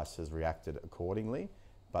share price has reacted accordingly,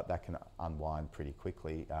 but that can unwind pretty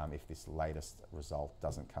quickly if this latest result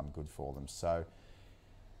doesn't come good for them. So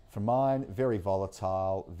for mine, very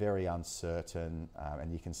volatile, very uncertain,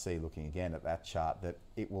 and you can see looking again at that chart that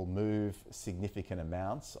it will move significant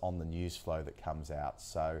amounts on the news flow that comes out.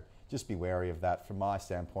 So just be wary of that. From my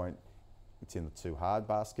standpoint, it's in the too hard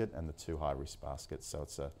basket and the too high risk basket. So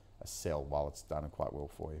it's a sell while it's done quite well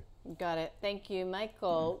for you. Got it. Thank you,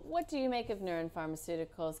 Michael. What do you make of Neuren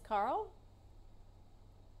Pharmaceuticals? Carl?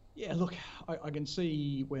 Yeah, look, I can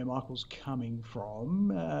see where Michael's coming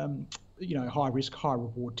from. High risk, high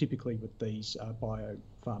reward typically with these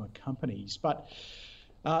biopharma companies. But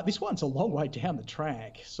this one's a long way down the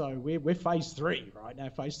track. So we're phase 3 right now.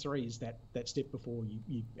 Phase 3 is that step before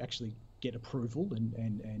you actually get approval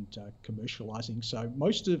and commercializing. So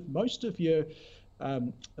most of your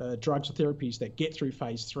drugs or therapies that get through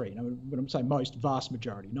phase 3. Now, when I'm saying most, vast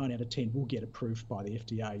majority, 9 out of 10 will get approved by the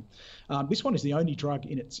FDA. This one is the only drug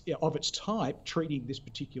of its type treating this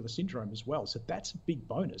particular syndrome as well. So that's a big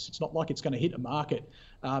bonus. It's not like it's going to hit a market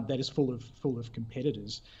that is full of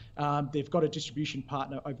competitors. They've got a distribution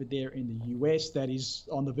partner over there in the US that is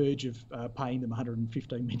on the verge of paying them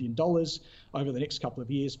 $115 million over the next couple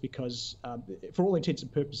of years because, for all intents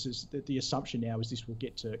and purposes, the assumption now is this will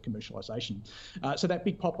get to commercialisation. So that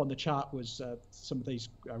big pop on the chart was some of these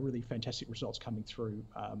really fantastic results coming through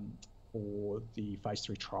for the phase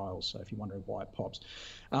 3 trials, so if you're wondering why it pops.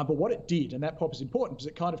 But what it did, and that pop is important because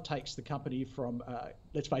it kind of takes the company from,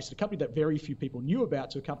 let's face it, a company that very few people knew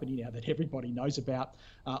about to a company now that everybody knows about.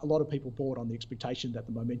 A lot of people bought on the expectation that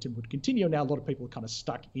the momentum would continue, and now a lot of people are kind of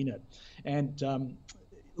stuck in it. And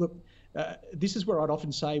look, this is where I'd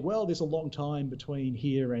often say, well, there's a long time between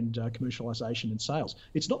here and commercialisation and sales.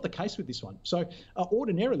 It's not the case with this one. So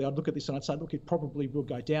ordinarily, I'd look at this and I'd say, look, it probably will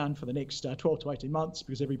go down for the next 12 to 18 months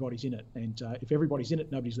because everybody's in it. And if everybody's in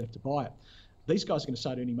it, nobody's left to buy it. These guys are going to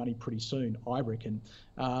start earning money pretty soon, I reckon.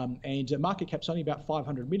 And market cap's only about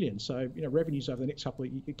 500 million. So, revenues over the next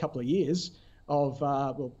couple of years of,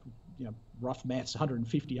 rough maths,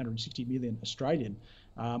 150, 160 million Australian,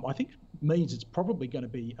 I think means it's probably going to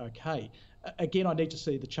be okay. Again, I need to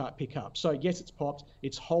see the chart pick up. So yes, it's popped.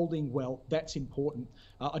 It's holding well. That's important.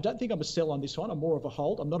 I don't think I'm a sell on this one. I'm more of a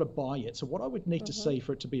hold. I'm not a buy yet. So what I would need to see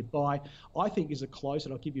for it to be a buy, I think, is a close.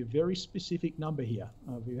 And I'll give you a very specific number here.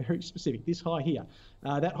 I'll be very specific. This high here,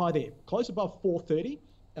 that high there, close above 430.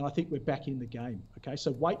 And I think we're back in the game. Okay,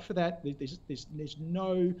 so wait for that. There's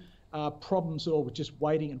no problems at all with just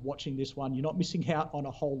waiting and watching this one. You're not missing out on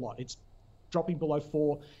a whole lot. It's dropping below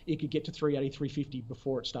 4. It could get to 380, 350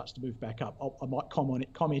 before it starts to move back up. I might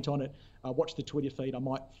comment on it, watch the Twitter feed. I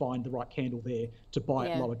might find the right candle there to buy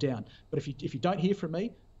it lower down. But if you don't hear from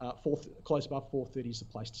me, close above 430 is the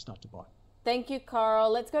place to start to buy. Thank you,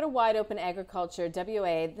 Carl. Let's go to Wide Open Agriculture,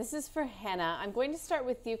 WA. This is for Hannah. I'm going to start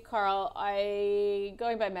with you, Carl.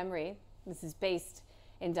 Going by memory, this is based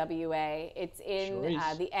in WA. It's in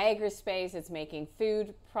the agri space. It's making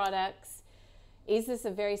food products. Is this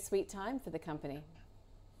a very sweet time for the company?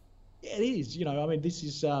 Yeah, it is. This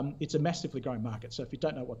is it's a massively growing market. So if you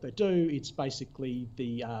don't know what they do, it's basically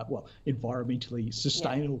the environmentally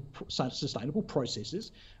sustainable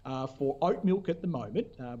processes for oat milk at the moment,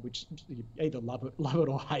 which you either love it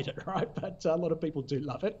or hate it, right? But a lot of people do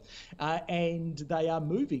love it, and they are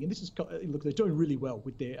moving. And this is they're doing really well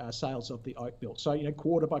with their sales of the oat milk. So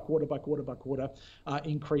quarter by quarter,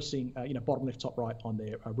 increasing bottom left, top right on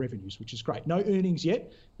their revenues, which is great. No earnings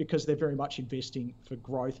yet because they're very much investing for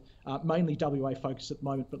growth. Mainly WA focused at the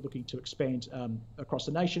moment, but looking to expand across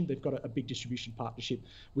the nation. They've got a big distribution partnership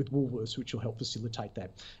with Woolworths, which will help facilitate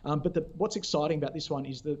that. But what's exciting about this one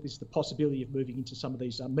is the possibility of moving into some of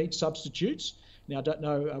these meat substitutes. Now, I don't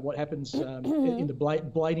know what happens in the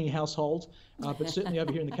Blaney household, but certainly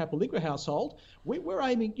over here in the Capoligua household, we're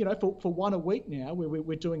aiming, for one a week now.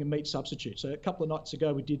 We're doing a meat substitute. So a couple of nights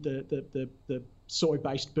ago, we did the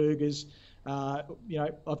soy-based burgers.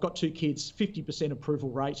 I've got 2 kids, 50%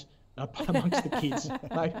 approval rate amongst the kids.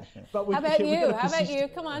 But How about you?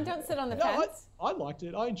 Come on, don't sit on the fence. I liked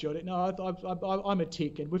it. I enjoyed it. No, I'm a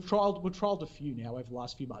tick, and we've trialled a few now over the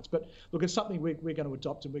last few months. But look, it's something we're going to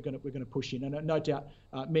adopt and we're going to push in, and no doubt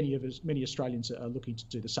many Australians are looking to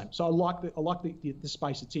do the same. So I like the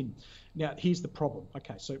space it's in. Now here's the problem.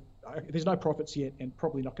 Okay, so there's no profits yet, and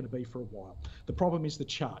probably not going to be for a while. The problem is the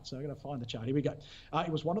chart. So I'm going to find the chart. Here we go. It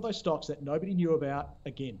was one of those stocks that nobody knew about,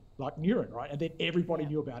 again, like Neuron, right? And then everybody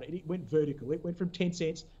knew about it. It went vertical. It went from 10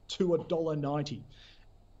 cents to $1.90.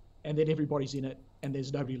 And then everybody's in it, and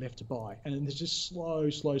there's nobody left to buy. And then there's just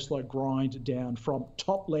slow grind down from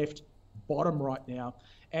top left, bottom right now,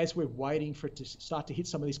 as we're waiting for it to start to hit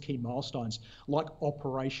some of these key milestones, like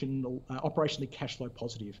operationally cash flow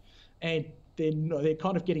positive. And they're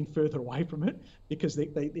kind of getting further away from it because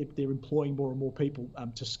they're employing more and more people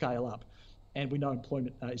to scale up. And we know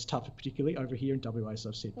employment is tough, particularly over here in WA, as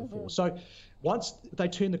I've said before. So once they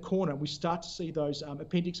turn the corner, we start to see those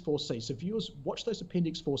Appendix 4Cs. So viewers, watch those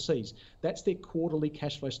Appendix 4Cs. That's their quarterly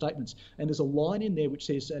cash flow statements. And there's a line in there which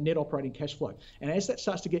says net operating cash flow. And as that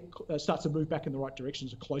starts to move back in the right direction,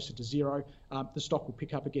 so closer to zero, the stock will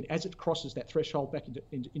pick up again. As it crosses that threshold back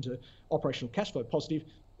into operational cash flow positive,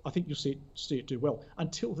 I think you'll see it do well.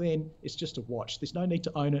 Until then, it's just a watch. There's no need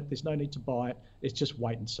to own it. There's no need to buy it. It's just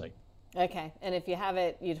wait and see. Okay, and if you have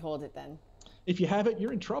it, you'd hold it then? If you have it,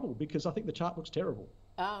 you're in trouble because I think the chart looks terrible.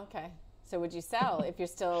 Oh, okay. So would you sell if you're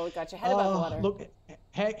still got your head above water? Look,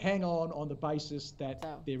 hang on the basis that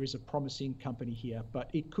there is a promising company here, but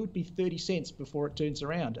it could be 30 cents before it turns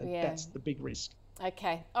around. And that's the big risk.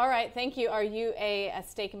 Okay. All right. Thank you. Are you a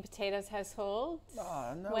steak and potatoes household?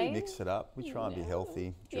 No, Wayne? we mix it up. We try and be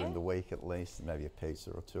healthy during the week at least, maybe a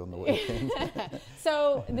pizza or two on the weekend.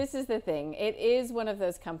 So this is the thing. It is one of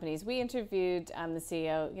those companies. We interviewed the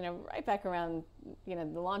CEO, right back around, the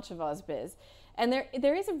launch of AusBiz. And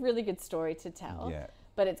there is a really good story to tell. Yeah.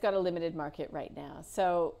 But it's got a limited market right now.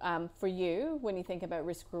 So for you, when you think about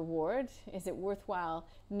risk reward, is it worthwhile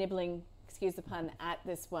nibbling, excuse the pun, at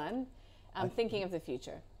this one? Thinking of the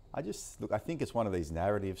future. I think it's one of these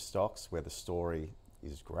narrative stocks where the story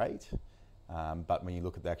is great, but when you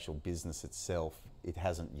look at the actual business itself, it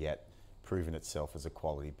hasn't yet proven itself as a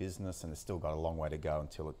quality business, and it's still got a long way to go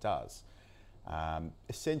until it does.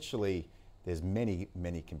 Essentially, there's many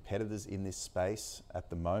competitors in this space at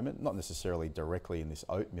the moment, not necessarily directly in this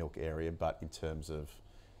oat milk area, but in terms of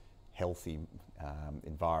healthy,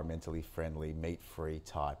 environmentally friendly, meat-free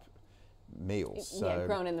type meals. So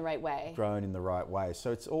grown in the right way. Grown in the right way.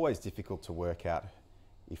 So it's always difficult to work out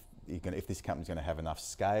if this company's going to have enough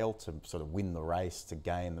scale to sort of win the race to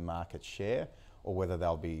gain the market share, or whether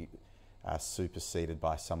they'll be superseded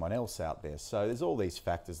by someone else out there. So there's all these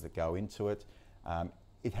factors that go into it.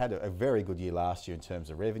 It had a very good year last year in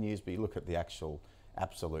terms of revenues, but you look at the actual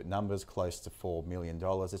absolute numbers, close to $4 million.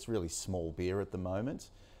 It's really small beer at the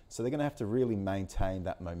moment. So they're going to have to really maintain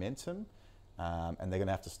that momentum. And they're going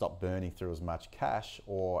to have to stop burning through as much cash,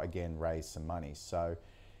 or again raise some money. So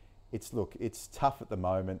it's tough at the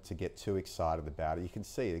moment to get too excited about it. You can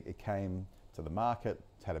see it came to the market,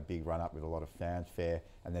 it's had a big run up with a lot of fanfare,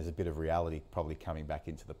 and there's a bit of reality probably coming back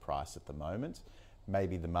into the price at the moment.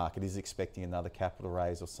 Maybe the market is expecting another capital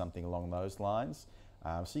raise or something along those lines.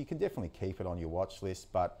 So you can definitely keep it on your watch list,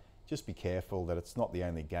 but just be careful that it's not the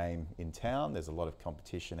only game in town. There's a lot of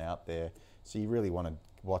competition out there. So you really want to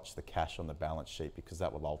watch the cash on the balance sheet, because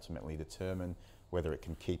that will ultimately determine whether it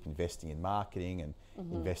can keep investing in marketing and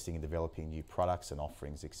investing in developing new products and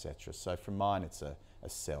offerings, etc. So from mine, it's a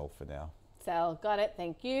sell for now. Sell. Got it.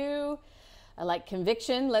 Thank you. I like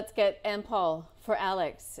conviction. Let's get Ampol for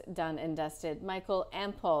Alex done and dusted. Michael,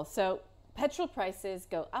 Ampol. So petrol prices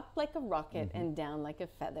go up like a rocket and down like a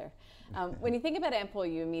feather. When you think about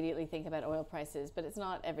Ampol, you immediately think about oil prices, but it's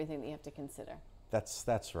not everything that you have to consider.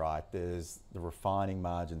 That's right. There's the refining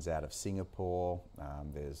margins out of Singapore.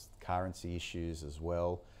 There's currency issues as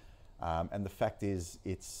well. And the fact is,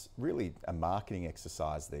 it's really a marketing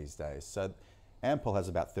exercise these days. So Ampol has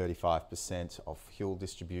about 35% of fuel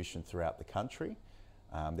distribution throughout the country.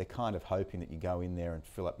 They're kind of hoping that you go in there and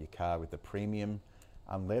fill up your car with the premium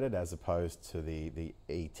unleaded as opposed to the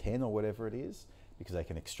E10 or whatever it is, because they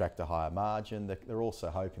can extract a higher margin. They're also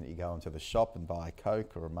hoping that you go into the shop and buy a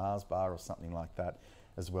Coke or a Mars bar or something like that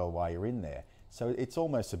as well while you're in there. So it's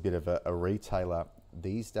almost a bit of a retailer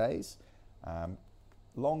these days.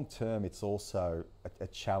 Long term, it's also a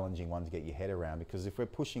challenging one to get your head around, because if we're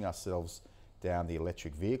pushing ourselves down the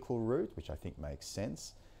electric vehicle route, which I think makes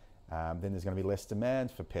sense, then there's going to be less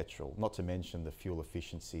demand for petrol. Not to mention the fuel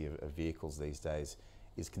efficiency of vehicles these days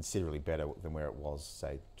is considerably better than where it was,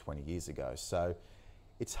 say, 20 years ago. So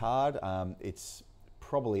it's hard. It's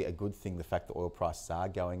probably a good thing, the fact that oil prices are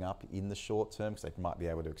going up in the short term, because they might be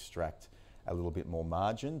able to extract a little bit more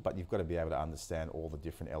margin, but you've got to be able to understand all the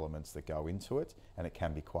different elements that go into it, and it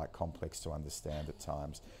can be quite complex to understand at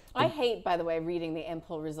times. I hate, by the way, reading the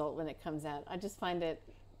Ampol result when it comes out. I just find it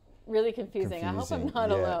really confusing. I hope I'm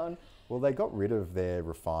not alone. Well, they got rid of their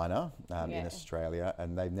refiner in Australia,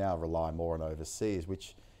 and they now rely more on overseas,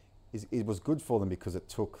 which it was good for them because it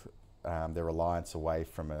took their reliance away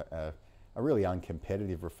from a really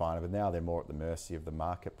uncompetitive refiner, but now they're more at the mercy of the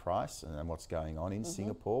market price and what's going on in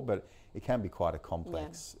Singapore. But it can be quite a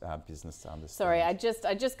complex business to understand. Sorry, I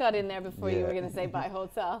just got in there before you were going to say buy,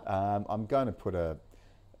 hold, sell. I'm going to put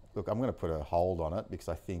a hold on it, because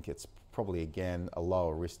I think it's probably, again, a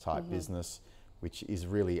lower risk type business, which is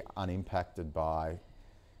really unimpacted by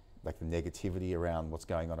like the negativity around what's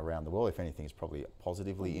going on around the world. If anything, it's probably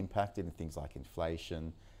positively impacted, and things like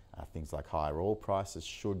inflation, things like higher oil prices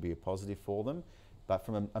should be a positive for them. But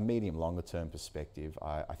from a medium, longer term perspective,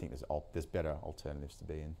 I think there's better alternatives to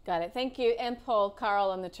be in. Got it. Thank you. And Paul, Carl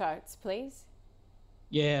on the charts, please.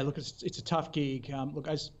 Yeah, look, it's a tough gig. Look,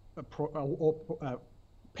 as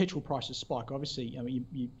petrol prices spike, obviously, I mean,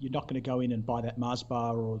 you're not going to go in and buy that Mars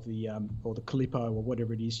bar or the Calippo or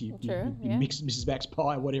whatever it is. You mix Mrs. Max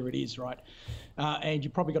pie or whatever it is, right? And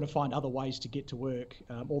you're probably going to find other ways to get to work.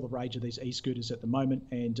 All the rage of these e-scooters at the moment,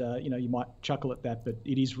 and you might chuckle at that, but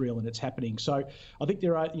it is real and it's happening. So I think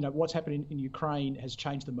there are, what's happening in Ukraine has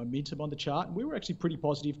changed the momentum on the chart, and we were actually pretty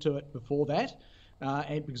positive to it before that.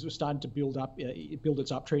 And because it was starting to build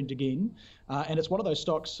its uptrend again, and it's one of those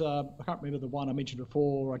stocks. I can't remember the one I mentioned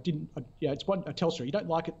before. It's one a Telstra. You don't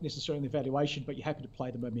like it necessarily in the valuation, but you're happy to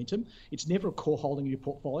play the momentum. It's never a core holding in your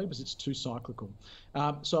portfolio because it's too cyclical.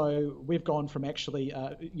 So we've gone from actually,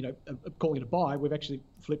 calling it a buy. We've actually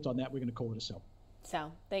flipped on that. We're going to call it a sell.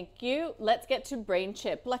 So, thank you. Let's get to Brain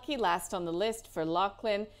Chip. Lucky last on the list for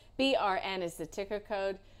Lachlan. BRN is the ticker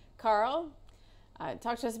code. Carl,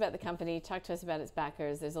 talk to us about the company. Talk to us about its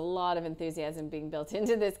backers. There's a lot of enthusiasm being built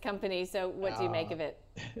into this company. So what do you make of it?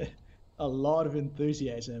 A lot of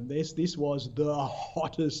enthusiasm. This was the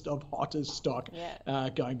hottest of hottest stock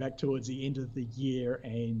going back towards the end of the year.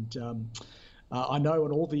 And I know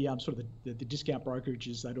on all the sort of the discount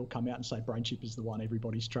brokerages, they'd all come out and say BrainChip is the one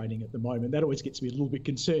everybody's trading at the moment. That always gets me a little bit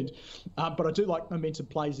concerned. But I do like momentum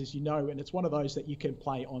plays, as you know, and it's one of those that you can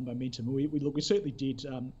play on momentum. We certainly did.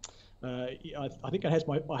 I think I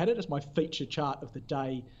had it as my feature chart of the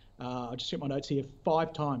day. I just checked my notes here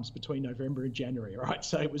 5 times between November and January, right?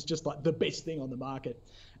 So it was just like the best thing on the market.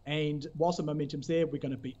 And whilst the momentum's there, we're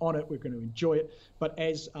going to be on it, we're going to enjoy it. But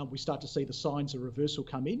as we start to see the signs of reversal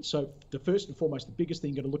come in, so the first and foremost, the biggest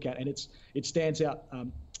thing you're going to look at, and it stands out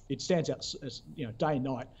as day and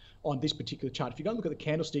night on this particular chart. If you go and look at the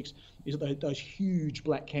candlesticks, is those huge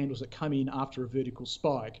black candles that come in after a vertical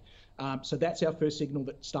spike. So that's our first signal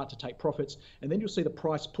that start to take profits. And then you'll see the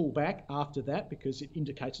price pull back after that because it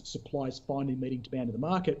indicates that supply is finally meeting demand in the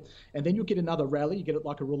market. And then you'll get another rally. You get it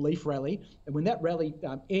like a relief rally. And when that rally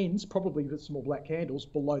ends, probably with some more black candles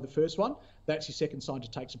below the first one, that's your second sign to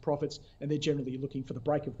take some profits. And then generally you're looking for the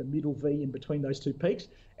break of the middle V in between those two peaks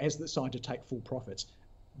as the sign to take full profits.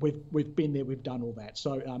 We've been there, we've done all that.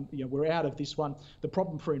 So we're out of this one. The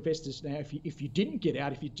problem for investors now, if you didn't get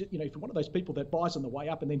out, if you're one of those people that buys on the way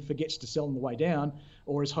up and then forgets to sell on the way down,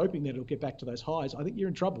 or is hoping that it'll get back to those highs, I think you're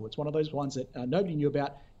in trouble. It's one of those ones that nobody knew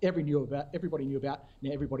about, everybody knew about.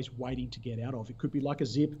 Now everybody's waiting to get out of. It could be like a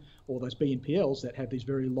Zip or those BNPLs that have these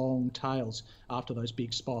very long tails after those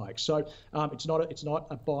big spikes. So it's not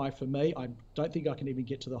a buy for me. I don't think I can even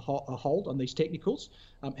get to a hold on these technicals.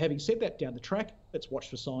 Having said that, down the track, let's watch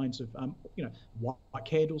for signs of white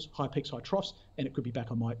candles, high peaks, high troughs, and it could be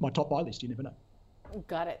back on my top buy list. You never know.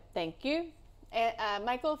 Got it. Thank you.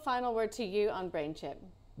 Michael, final word to you on BrainChip.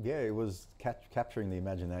 Yeah, it was capturing the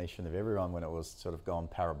imagination of everyone when it was sort of gone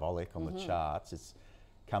parabolic on the charts. It's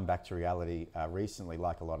come back to reality recently,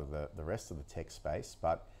 like a lot of the rest of the tech space.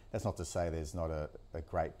 But that's not to say there's not a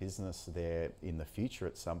great business there in the future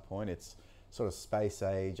at some point. It's sort of space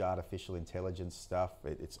age, artificial intelligence stuff.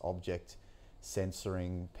 It's object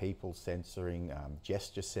censoring, people censoring,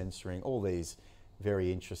 gesture censoring, all these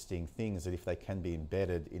very interesting things that if they can be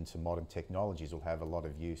embedded into modern technologies will have a lot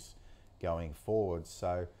of use going forward.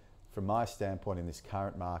 So from my standpoint in this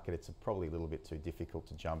current market, it's probably a little bit too difficult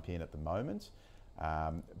to jump in at the moment.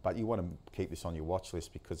 But you want to keep this on your watch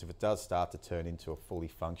list because if it does start to turn into a fully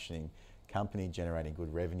functioning company, generating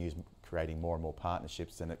good revenues, creating more and more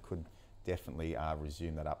partnerships, then it could definitely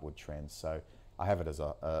resume that upward trend. So I have it as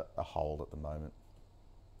a hold at the moment.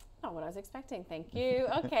 Not what I was expecting. Thank you.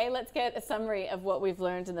 Okay, let's get a summary of what we've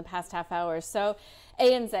learned in the past half hour. So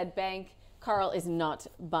ANZ Bank, Carl is not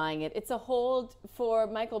buying it. It's a hold for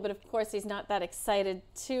Michael, but of course he's not that excited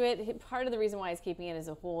to it. Part of the reason why he's keeping it as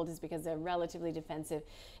a hold is because they're relatively defensive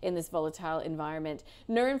in this volatile environment.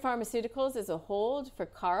 Neuron Pharmaceuticals is a hold for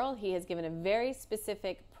Carl. He has given a very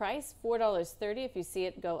specific price, $4.30. If you see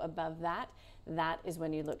it go above that, that is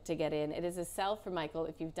when you look to get in. It is a sell for Michael.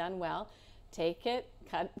 If you've done well, take it,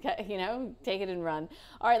 take it and run.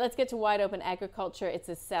 All right, let's get to wide open agriculture. It's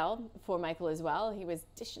a sell for Michael as well. He was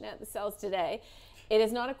dishing out the sells today. It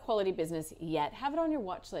is not a quality business yet. Have it on your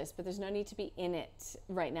watch list, but there's no need to be in it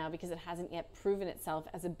right now because it hasn't yet proven itself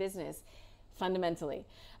as a business fundamentally.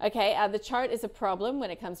 Okay, the chart is a problem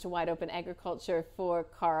when it comes to wide open agriculture for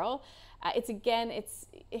Carl. If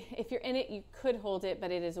you're in it, you could hold it,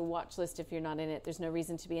 but it is a watch list if you're not in it. There's no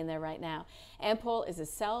reason to be in there right now. Ampol is a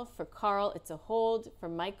sell for Carl. It's a hold for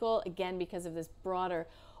Michael, again, because of this broader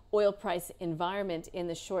oil price environment in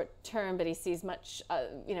the short term, but he sees much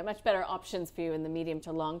better options for you in the medium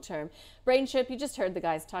to long term. BrainChip, you just heard the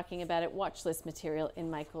guys talking about it. Watch list material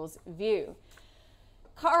in Michael's view.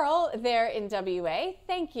 Carl, there in WA,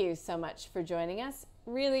 thank you so much for joining us.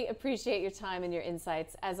 Really appreciate your time and your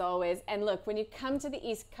insights as always. And look, when you come to the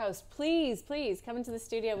East Coast, please come into the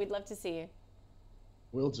studio. We'd love to see you.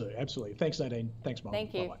 Will do, absolutely. Thanks, Nadine. Thanks, Mom.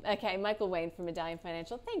 Thank you. Bye-bye. Okay, Michael Wayne from Medallion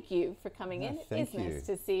Financial, thank you for coming in. Thank It's you. nice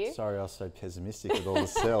to see you. Sorry I was so pessimistic with all the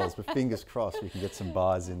sells, but fingers crossed we can get some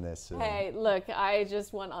buys in there soon. Hey, look, I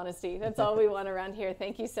just want honesty. That's all we want around here.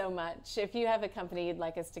 Thank you so much. If you have a company you'd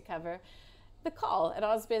like us to cover, the call at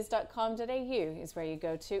ausbiz.com.au is where you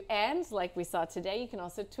go to. And like we saw today, you can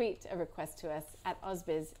also tweet a request to us at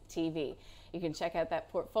AusbizTV. You can check out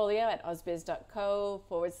that portfolio at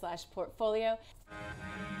ausbiz.co/portfolio.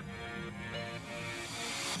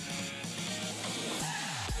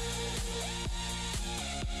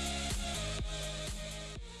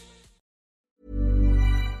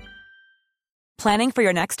 Planning for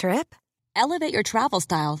your next trip? Elevate your travel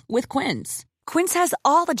style with Quince. Quince has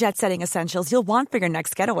all the jet-setting essentials you'll want for your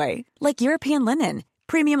next getaway, like European linen,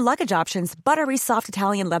 premium luggage options, buttery soft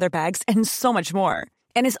Italian leather bags, and so much more.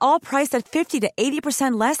 And is all priced at 50 to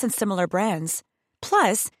 80% less than similar brands.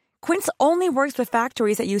 Plus, Quince only works with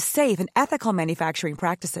factories that use safe and ethical manufacturing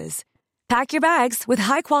practices. Pack your bags with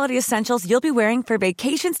high-quality essentials you'll be wearing for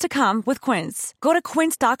vacations to come with Quince. Go to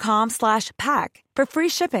quince.com/pack for free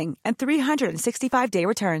shipping and 365-day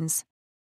returns.